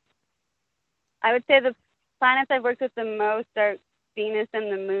 But I would say the planets I've worked with the most are Venus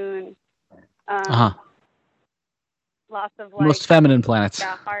and the Moon. Lots of, like, most feminine planets.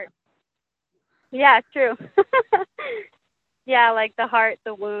 Yeah, heart. Yeah, true. Yeah, like the heart,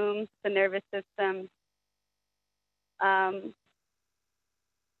 the womb, the nervous system. I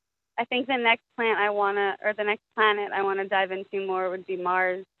think the next planet I want to dive into more would be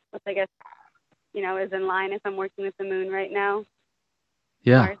Mars, which I guess, is in line if I'm working with the moon right now.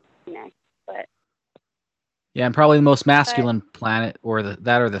 Yeah. Mars next, but. Yeah, and probably the most masculine planet, or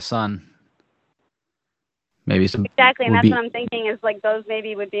the sun. Maybe some. Exactly, and that's what I'm thinking is, like, those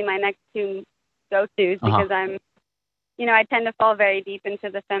maybe would be my next 2 go-tos because I'm, I tend to fall very deep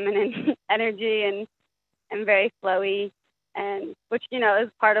into the feminine energy and I'm very flowy, and which, is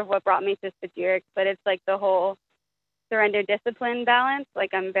part of what brought me to spagyrics, but it's like the whole surrender discipline balance.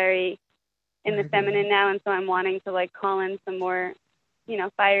 Like, I'm very in the feminine now, and so I'm wanting to, like, call in some more,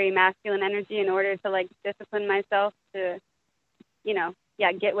 fiery masculine energy in order to, like, discipline myself to,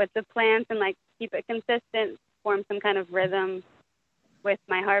 get with the plants and, like, keep it consistent, form some kind of rhythm with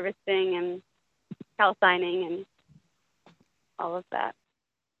my harvesting and calcining and all of that.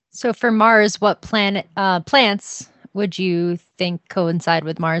 So for Mars, what plants would you think coincide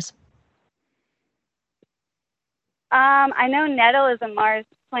with Mars? I know nettle is a Mars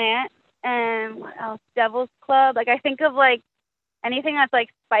plant, and what else? Devil's Club. Like, I think of, like, anything that's, like,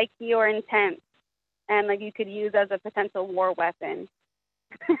 spiky or intense and, like, you could use as a potential war weapon.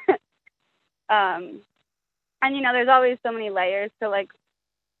 And, there's always so many layers to, like,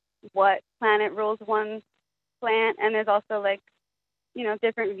 what planet rules one plant, and there's also, like,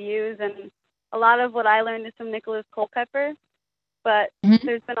 different views, and a lot of what I learned is from Nicholas Culpeper, but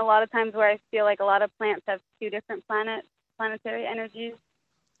there's been a lot of times where I feel like a lot of plants have 2 different planetary energies.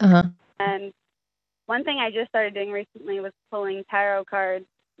 And one thing I just started doing recently was pulling tarot cards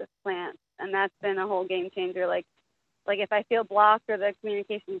with plants, and that's been a whole game changer. Like if I feel blocked or the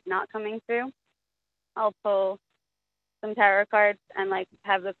communication is not coming through, I'll pull some tarot cards and, like,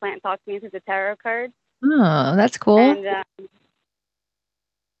 have the plant talk to me through the tarot cards. Oh, that's cool. And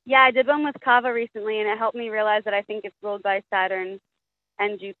Yeah, I did one with Kava recently, and it helped me realize that I think it's ruled by Saturn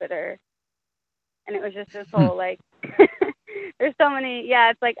and Jupiter. And it was just this whole, like, there's so many, yeah,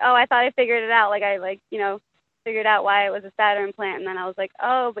 it's like, oh, I thought I figured it out. Like, I, like, you know, figured out why it was a Saturn plant. And then I was like,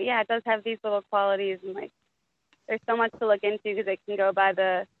 oh, but yeah, it does have these little qualities. And, like, there's so much to look into because it can go by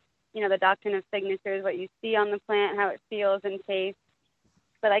the, you know, the doctrine of signatures, what you see on the plant, how it feels and tastes.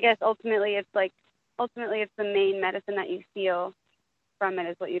 But I guess ultimately it's the main medicine that you feel from it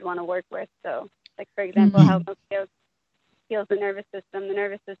is what you'd want to work with. So, like, for example, how milk heals the nervous system. The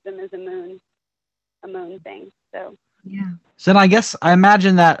nervous system is a moon thing. So Yeah. So then I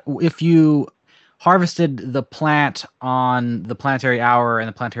imagine that if you harvested the plant on the planetary hour and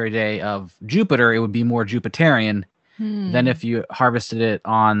the planetary day of Jupiter, it would be more Jupiterian than if you harvested it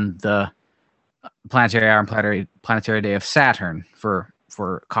on the planetary hour and planetary day of Saturn for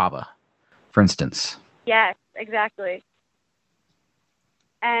Kava, for instance. yes, exactly.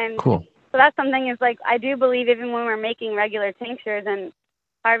 And Cool. so that's something is like I do believe even when we're making regular tinctures and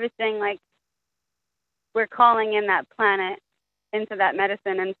harvesting, like we're calling in that planet into that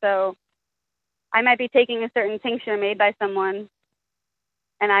medicine. And so I might be taking a certain tincture made by someone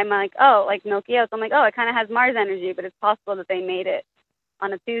and I'm like, oh, like milky oats. I'm like, oh, it kind of has Mars energy, but it's possible that they made it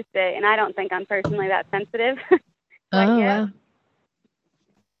on a Tuesday. And I don't think I'm personally that sensitive. Wow.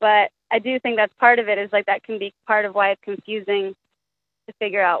 But I do think that's part of it is like that can be part of why it's confusing to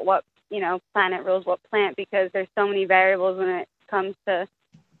figure out what, you know, planet rules what plant, because there's so many variables when it comes to,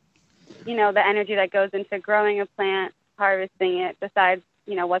 you know, the energy that goes into growing a plant, harvesting it, besides,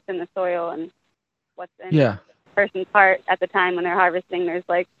 you know, what's in the soil and what's in the person's heart at the time when they're harvesting. There's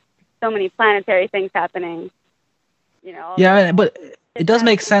like so many planetary things happening, you know. But it does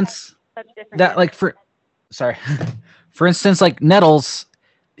make sense that, like, for instance, like nettles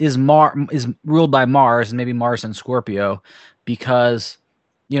is ruled by Mars, and maybe Mars and Scorpio, because,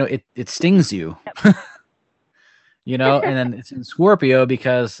 you know, it stings you. You know, and then it's in Scorpio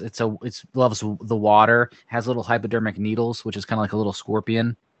because it loves the water, has little hypodermic needles, which is kind of like a little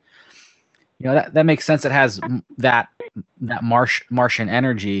scorpion. You know, that makes sense. It has that Martian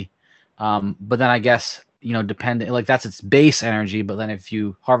energy, but then I guess, you know, like that's its base energy. But then if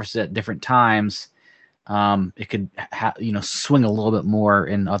you harvest it at different times, it could you know, swing a little bit more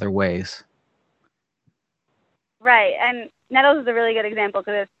in other ways. Right, and nettles is a really good example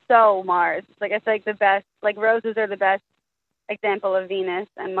because it's so Mars. Like, it's like the best. Like, roses are the best example of Venus,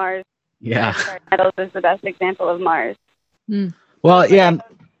 and Mars. Yeah. Nettles is the best example of Mars. Well, yeah.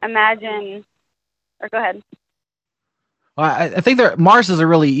 Imagine, or go ahead. Well, I think Mars is a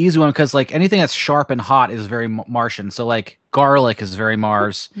really easy one because, like, anything that's sharp and hot is very Martian. So, like, garlic is very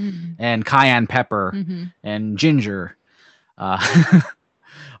Mars, and cayenne pepper and ginger are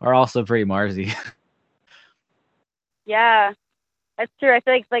also pretty Marsy. Yeah, that's true. I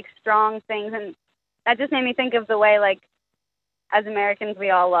feel like strong things, and that just made me think of the way, like, as Americans,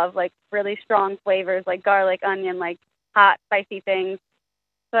 we all love like really strong flavors, like garlic, onion, like hot, spicy things.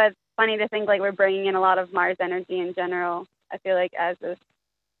 So it's funny to think like we're bringing in a lot of Mars energy in general. I feel like at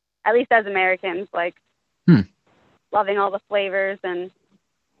least as Americans, like loving all the flavors, and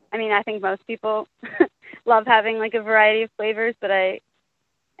I mean, I think most people love having like a variety of flavors, but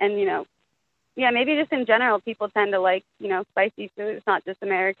you know. Yeah, maybe just in general, people tend to like, you know, spicy food. It's not just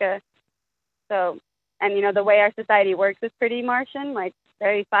America. So, and, you know, the way our society works is pretty Martian, like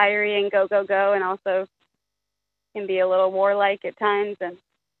very fiery and go, go, go, and also can be a little warlike at times. And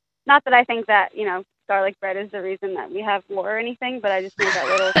not that I think that, you know, garlic bread is the reason that we have war or anything, but I just made that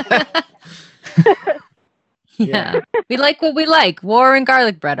little... Yeah. We like what we like. War and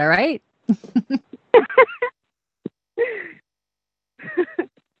garlic bread, all right?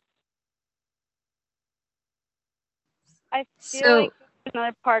 I feel like there's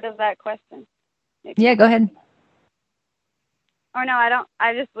another part of that question. Maybe. Yeah, go ahead. Or no, I don't.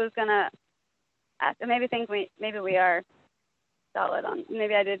 I just was gonna ask. Maybe we are solid on.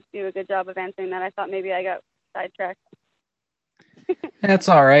 Maybe I did do a good job of answering that. I thought maybe I got sidetracked. That's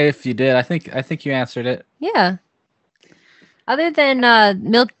all right if you did. I think you answered it. Yeah. Other than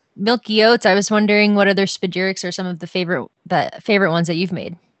milky oats, I was wondering what other spagyrics are some of the favorite ones that you've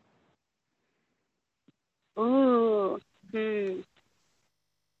made. Ooh.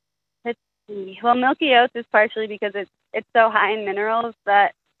 Well, milky oats is partially because it's so high in minerals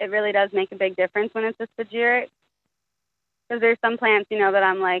that it really does make a big difference when it's a spagyric. Because there's some plants, you know, that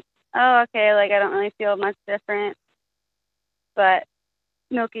I'm like, oh, okay, like I don't really feel much different. But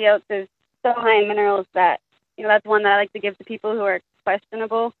milky oats is so high in minerals that, you know, that's one that I like to give to people who are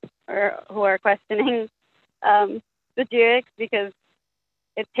questionable or who are questioning spagyrics, because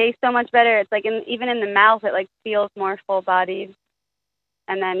it tastes so much better. It's like even in the mouth, it like feels more full-bodied.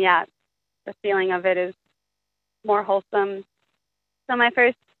 And then, yeah, the feeling of it is more wholesome. So my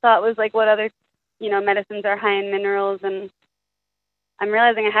first thought was like, what other, medicines are high in minerals? And I'm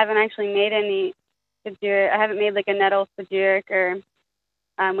realizing I haven't actually made any spagyric. I haven't made like a nettle spagyric, or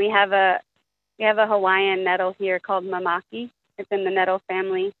we have a Hawaiian nettle here called mamaki. It's in the nettle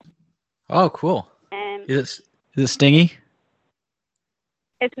family. Oh, cool. And Is it stingy?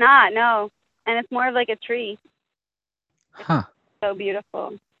 it's not, no. And it's more of like a tree. Huh. So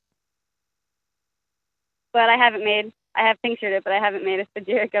beautiful. But I have tinctured it, but I haven't made a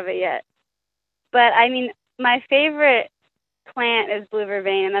spagyric of it yet. But I mean, my favorite plant is blue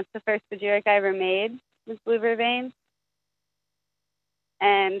vervain, and that's the first spagyric I ever made was blue vervain.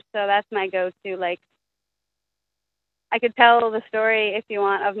 And so that's my go-to. Like, I could tell the story if you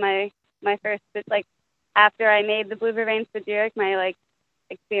want of my first, like, after I made the blue vervain spagyric, my like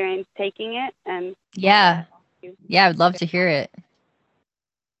experience taking it. And Yeah, I'd love to hear it.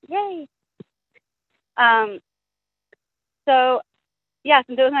 Yay. So yeah,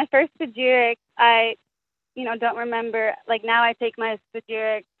 since it was my first spagyric, I, don't remember, like, now I take my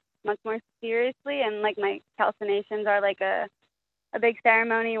spagyric much more seriously, and like my calcinations are like a big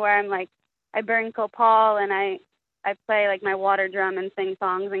ceremony where I'm like, I burn copal and I play like my water drum and sing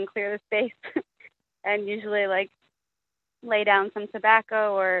songs and clear the space and usually like lay down some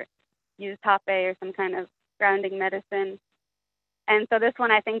tobacco or use tape or some kind of grounding medicine. And so this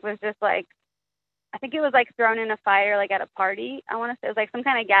one I think was just like, I think it was like thrown in a fire, like at a party. I want to say it was like some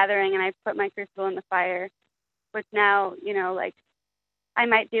kind of gathering, and I put my crucible in the fire, which now, like I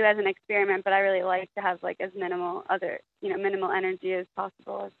might do as an experiment, but I really like to have like as minimal energy as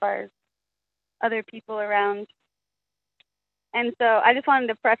possible as far as other people around. And so I just wanted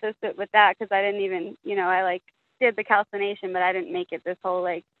to preface it with that, because I didn't even, I like did the calcination, but I didn't make it this whole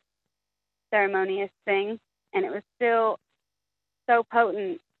like ceremonious thing. And it was still so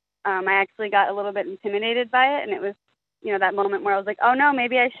potent. I actually got a little bit intimidated by it, and it was, that moment where I was like, oh no,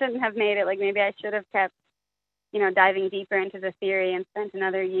 maybe I shouldn't have made it. Like, maybe I should have kept, diving deeper into the theory and spent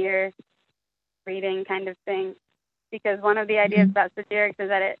another year reading, kind of thing. Because one of the ideas about spagyrics is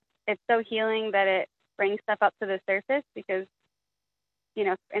that it's so healing that it brings stuff up to the surface, because,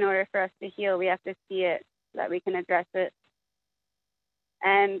 in order for us to heal, we have to see it so that we can address it.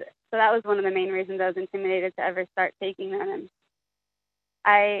 And so that was one of the main reasons I was intimidated to ever start taking them. And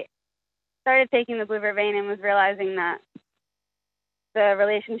I started taking the blue vervain and was realizing that the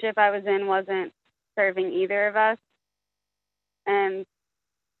relationship I was in wasn't serving either of us. And,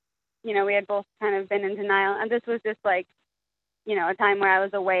 we had both kind of been in denial. And this was just like, a time where I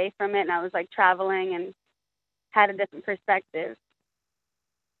was away from it, and I was like traveling and had a different perspective.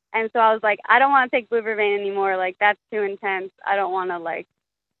 And so I was like, I don't want to take blue vervain anymore. Like, that's too intense. I don't want to like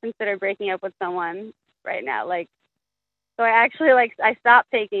consider breaking up with someone right now. Like, so I actually I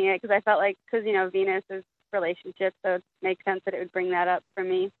stopped taking it, because I felt like, because, Venus is relationship, so it makes sense that it would bring that up for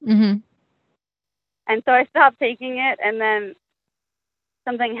me. Mm-hmm. And so I stopped taking it, and then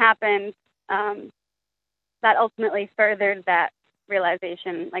something happened that ultimately furthered that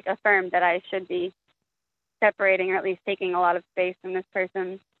realization, like affirmed that I should be separating, or at least taking a lot of space from this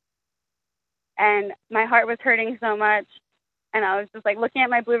person. And my heart was hurting so much, and I was just like looking at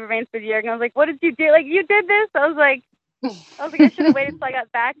my blue vervain spagyric, and I was like, what did you do? Like, you did this? I was like, I should have waited till I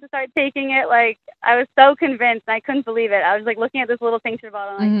got back to start taking it. Like, I was so convinced, and I couldn't believe it. I was like looking at this little tincture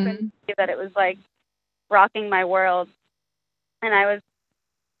bottle, and I couldn't believe that it was like rocking my world. And I was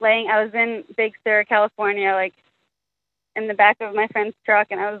in Big Sur, California, like in the back of my friend's truck,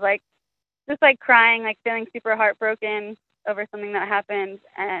 and I was like, just like crying, like feeling super heartbroken over something that happened,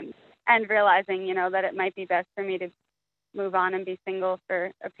 and realizing, that it might be best for me to move on and be single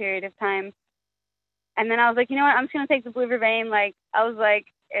for a period of time. And then I was like, you know what, I'm just going to take the blue vervain. Like, I was like,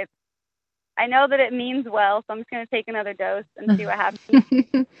 I know that it means well, so I'm just going to take another dose and see what happens.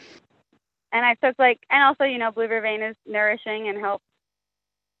 And I took and also, blue vervain is nourishing and helps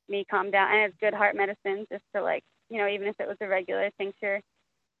me calm down. And it's good heart medicine, just to even if it was a regular tincture.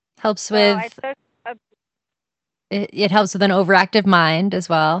 Helps with, it helps with an overactive mind as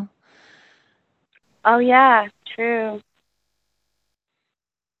well. Oh, yeah, true.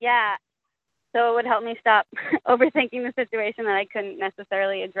 Yeah. So it would help me stop overthinking the situation that I couldn't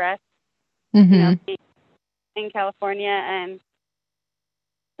necessarily address, in California. And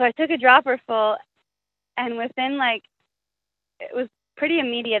so I took a dropper full, and within it was pretty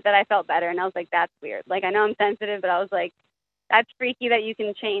immediate that I felt better. And I was like, that's weird. Like, I know I'm sensitive, but I was like, that's freaky that you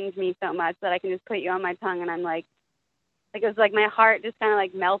can change me so much that I can just put you on my tongue. And I'm like it was like my heart just kind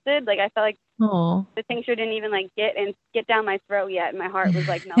of melted. Like, I felt like the tincture didn't even get down my throat yet. And my heart was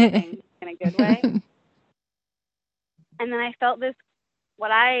melting in a good way. And then I felt this what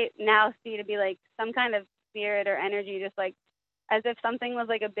I now see to be like some kind of spirit or energy, just like as if something was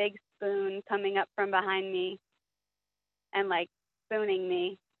like a big spoon coming up from behind me and like spooning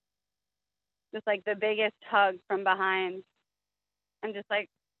me, just like the biggest hug from behind, and just like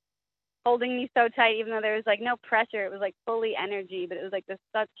holding me so tight, even though there was like no pressure. It was like fully energy, but it was like this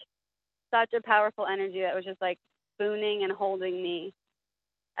such a powerful energy that was just like spooning and holding me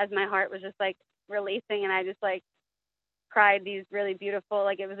as my heart was just like releasing, and I just like cried these really beautiful,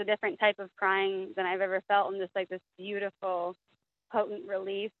 like it was a different type of crying than I've ever felt, and just like this beautiful, potent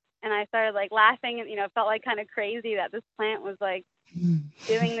release. And I started like laughing, and it felt like kind of crazy that this plant was like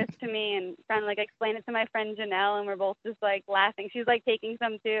doing this to me, and trying to like explain it to my friend Janelle, and we're both just like laughing. She's like taking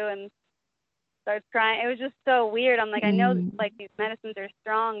some too and starts crying. It was just so weird. I'm like, I know like these medicines are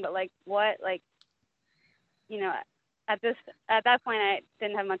strong, but like what, like, at that point I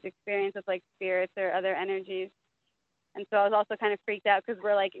didn't have much experience with like spirits or other energies. And so I was also kind of freaked out because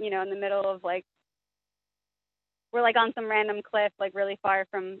we're like, in the middle of like, we're like on some random cliff, like really far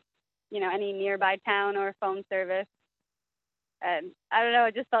from, any nearby town or phone service. And I don't know,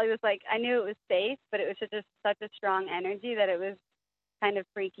 it just felt like I knew it was safe, but it was just such a strong energy that it was kind of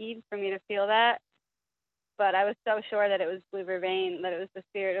freaky for me to feel that. But I was so sure that it was Blue Vervain, that it was the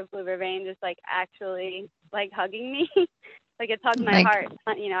spirit of Blue Vervain just like actually like hugging me. Like it's hugged my heart.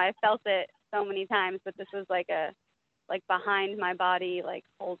 I felt it so many times, but this was like behind my body, like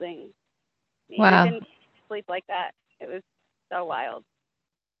holding me. Wow. I didn't sleep like that. It was so wild.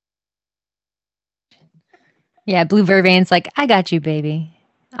 Yeah, Blue Vervain's like, I got you, baby.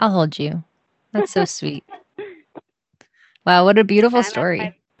 I'll hold you. That's so sweet. Wow, what a beautiful story.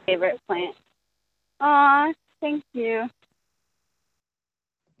 That's my favorite plant. Aw, thank you.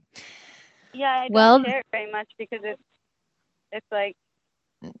 Yeah, I don't share it very much because it's like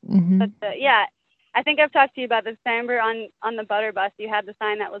such a, I think I've talked to you about this. I remember on the butter bus you had the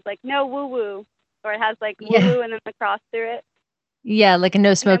sign that was like no woo woo, or it has like woo woo and then the cross through it. Yeah, like a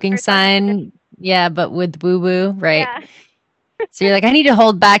no smoking sign. Yeah, but with woo woo, right? Yeah. So you're like, I need to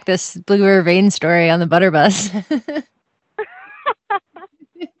hold back this Blue Vervain story on the butter bus.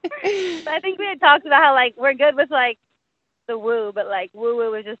 So I think we had talked about how like we're good with like the woo, but like woo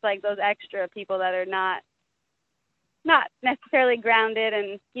woo is just like those extra people that are not necessarily grounded,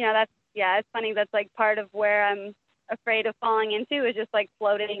 and it's funny, that's like part of where I'm afraid of falling into is just like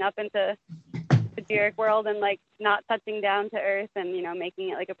floating up into the etheric world and like not touching down to earth and making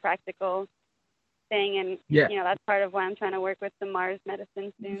it like a practical thing, and that's part of why I'm trying to work with the Mars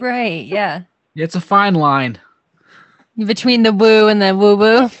medicine soon. Right, yeah. It's a fine line between the woo and the woo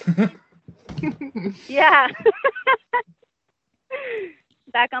woo. Yeah.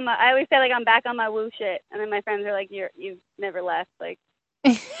 I always say like I'm back on my woo shit, and then my friends are like, you've never left, like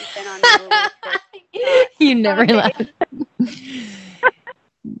you've been on your woo shit. You never left.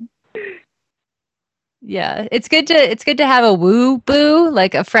 Yeah, it's good to have a woo boo,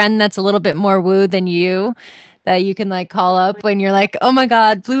 like a friend that's a little bit more woo than you, that you can like call up when you're like, oh my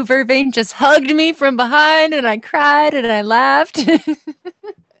God, Blue Vervain just hugged me from behind and I cried and I laughed.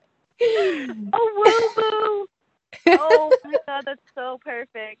 Oh, woo boo. Oh my God, that's so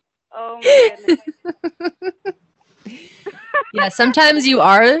perfect. Oh my goodness. Yeah, sometimes you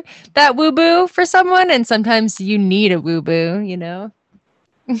are that woo boo for someone, and sometimes you need a woo boo,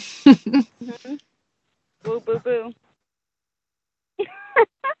 Mm-hmm. Woo boo boo.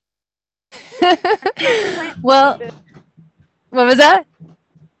 Well, what was that?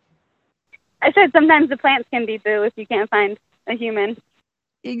 I said sometimes the plants can be boo if you can't find a human.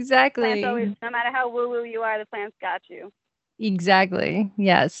 Exactly. Plants always, no matter how woo woo you are, the plants got you. Exactly.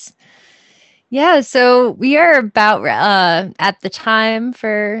 Yes. Yeah. So we are about at the time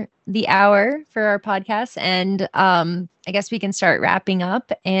for the hour for our podcast, and I guess we can start wrapping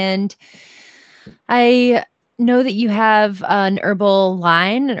up. And I know that you have an herbal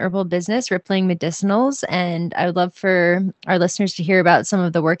line, an herbal business, Rippling Medicinals, and I would love for our listeners to hear about some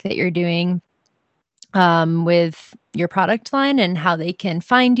of the work that you're doing with your product line and how they can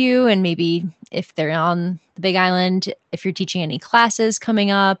find you, and maybe if they're on the Big Island, if you're teaching any classes coming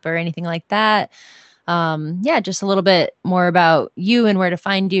up or anything like that. Just a little bit more about you and where to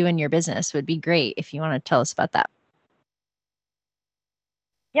find you and your business would be great if you want to tell us about that.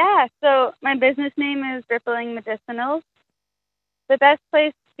 Yeah, so my business name is Rippling Medicinals. The best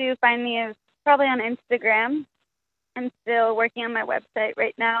place to find me is probably on Instagram. I'm still working on my website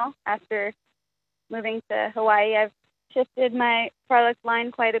right now. After moving to Hawaii, I've shifted my product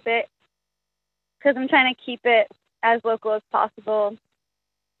line quite a bit because I'm trying to keep it as local as possible,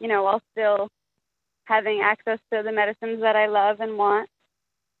 while still having access to the medicines that I love and want,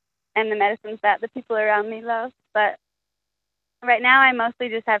 and the medicines that the people around me love. But right now I mostly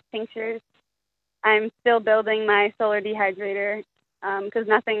just have tinctures. I'm still building my solar dehydrator because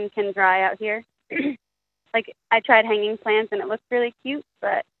nothing can dry out here. Like, I tried hanging plants and it looks really cute,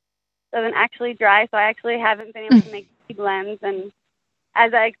 but doesn't actually dry, so I actually haven't been able to make tea blends. And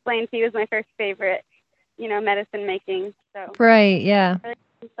as I explained, tea was my first favorite, medicine making. So Right, yeah. I'm really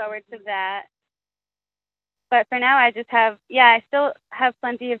looking forward to that. But for now, I still have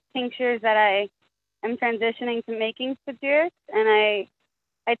plenty of tinctures that I am transitioning to making spagyrics, and I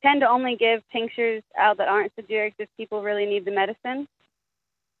tend to only give tinctures out that aren't spagyrics if people really need the medicine.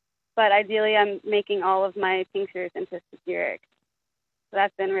 But ideally, I'm making all of my tinctures into spagyrics. So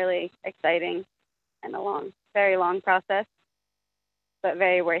that's been really exciting and very long process, but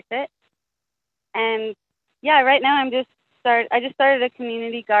very worth it. And yeah, right now I just started a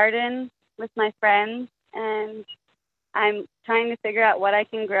community garden with my friends, and I'm trying to figure out what I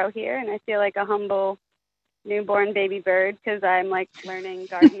can grow here. And I feel like a humble newborn baby bird because I'm like learning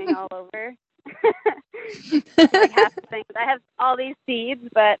gardening all over. Like half the things, I have all these seeds,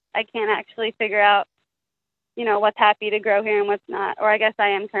 but I can't actually figure out, what's happy to grow here and what's not. Or I guess I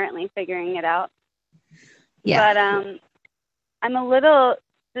am currently figuring it out. Yeah. But I'm a little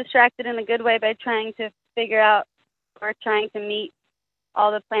distracted in a good way by trying to figure out or trying to meet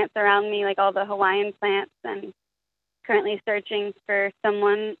all the plants around me, like all the Hawaiian plants, and currently searching for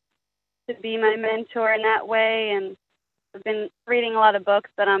someone to be my mentor in that way. And I've been reading a lot of books,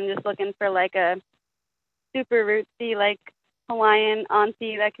 but I'm just looking for like a super rootsy, like Hawaiian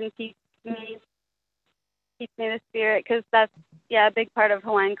auntie that can teach me the spirit, because that's, a big part of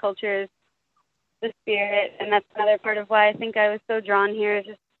Hawaiian culture is the spirit. And that's another part of why I think I was so drawn here, is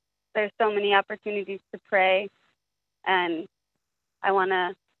just there's so many opportunities to pray, and I want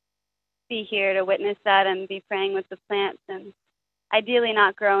to be here to witness that and be praying with the plants, and ideally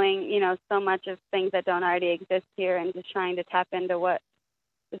not growing, so much of things that don't already exist here, and just trying to tap into what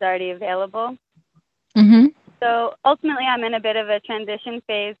is already available. Mm-hmm. So ultimately, I'm in a bit of a transition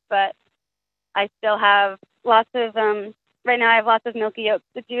phase, but I still have lots of, right now I have lots of milky oat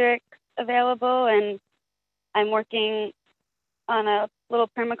spagyrics available, and I'm working on a little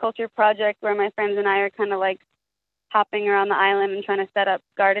permaculture project where my friends and I are kind of like hopping around the island and trying to set up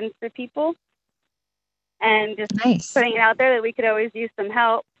gardens for people, and just Nice. putting it out there that we could always use some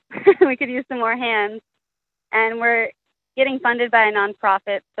help. We could use some more hands. And we're getting funded by a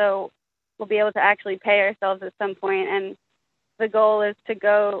nonprofit, so we'll be able to actually pay ourselves at some point. And the goal is to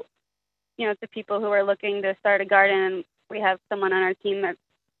go, to people who are looking to start a garden. And we have someone on our team that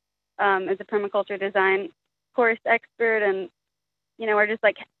is a permaculture design course expert, and we're just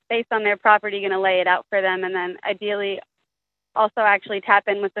like, based on their property, going to lay it out for them, and then ideally also actually tap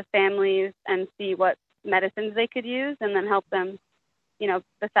in with the families and see what medicines they could use, and then help them,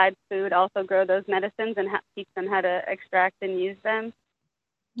 besides food, also grow those medicines and teach them how to extract and use them.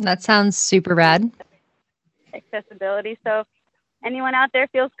 That sounds super rad. Accessibility. So if anyone out there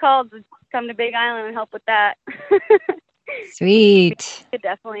feels called to come to Big Island and help with that. Sweet.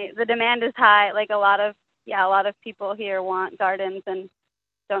 Definitely. The demand is high. Like a lot of people here want gardens and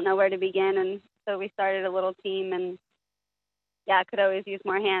don't know where to begin. And so we started a little team, and could always use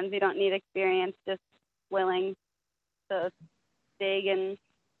more hands. You don't need experience, just willing to dig and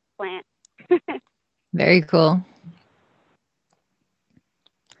plant. Very cool.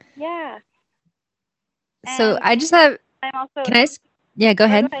 Yeah. So And I just have, I'm also, can I, yeah, go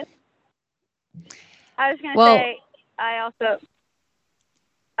ahead. Go ahead. I was going to say, I also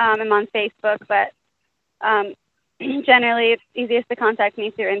am on Facebook, but generally it's easiest to contact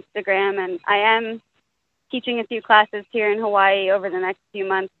me through Instagram, and I am teaching a few classes here in Hawaii over the next few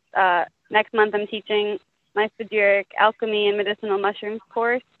months. Next month I'm teaching my spagyric alchemy and medicinal mushrooms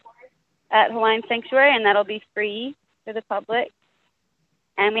course at Hawaiian Sanctuary, and that'll be free for the public.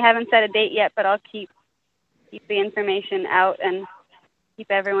 And we haven't set a date yet, but I'll keep the information out and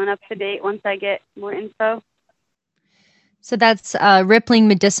keep everyone up to date once I get more info. So that's Rippling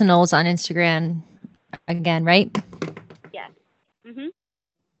Medicinals on Instagram again, right? Yes. Mm-hmm.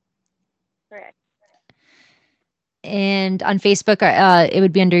 Correct. And on Facebook, it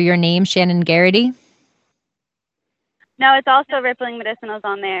would be under your name, Shannon Garrity. No, it's also Rippling Medicinals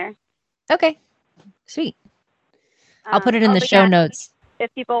on there. Okay. Sweet. I'll put it in the show notes.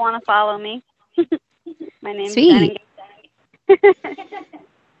 If people want to follow me. My name's Sweet. Shannon.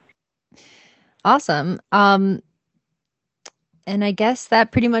 Awesome. And I guess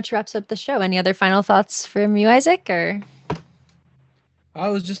that pretty much wraps up the show. Any other final thoughts from you, Isaac? Or it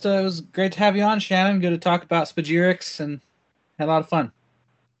was great to have you on, Shannon. Good to talk about spagyrics, and had a lot of fun.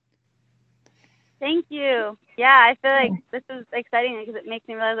 Thank you. Yeah, I feel like this is exciting because it makes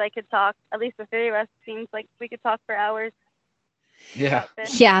me realize I could talk. At least the three of us seems like we could talk for hours. Yeah.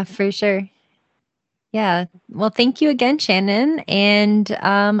 Yeah, for sure. Yeah. Well, thank you again, Shannon. And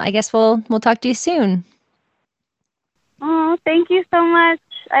I guess we'll talk to you soon. Oh, thank you so much.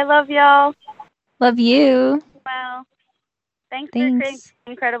 I love y'all. Love you. Well, thanks for creating Thanks.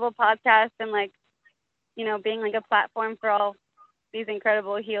 an incredible podcast and being like a platform for all these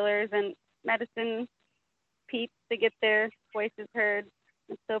incredible healers and medicine peeps to get their voices heard.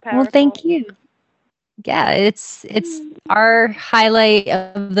 It's so powerful. Well, thank you. Yeah, it's our highlight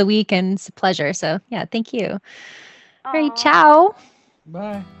of the week and it's a pleasure. So yeah, thank you. All right, Aw. ciao.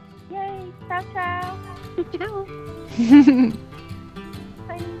 Bye. Yay. Ciao, ciao. Ciao.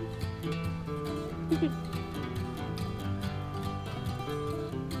 Bye.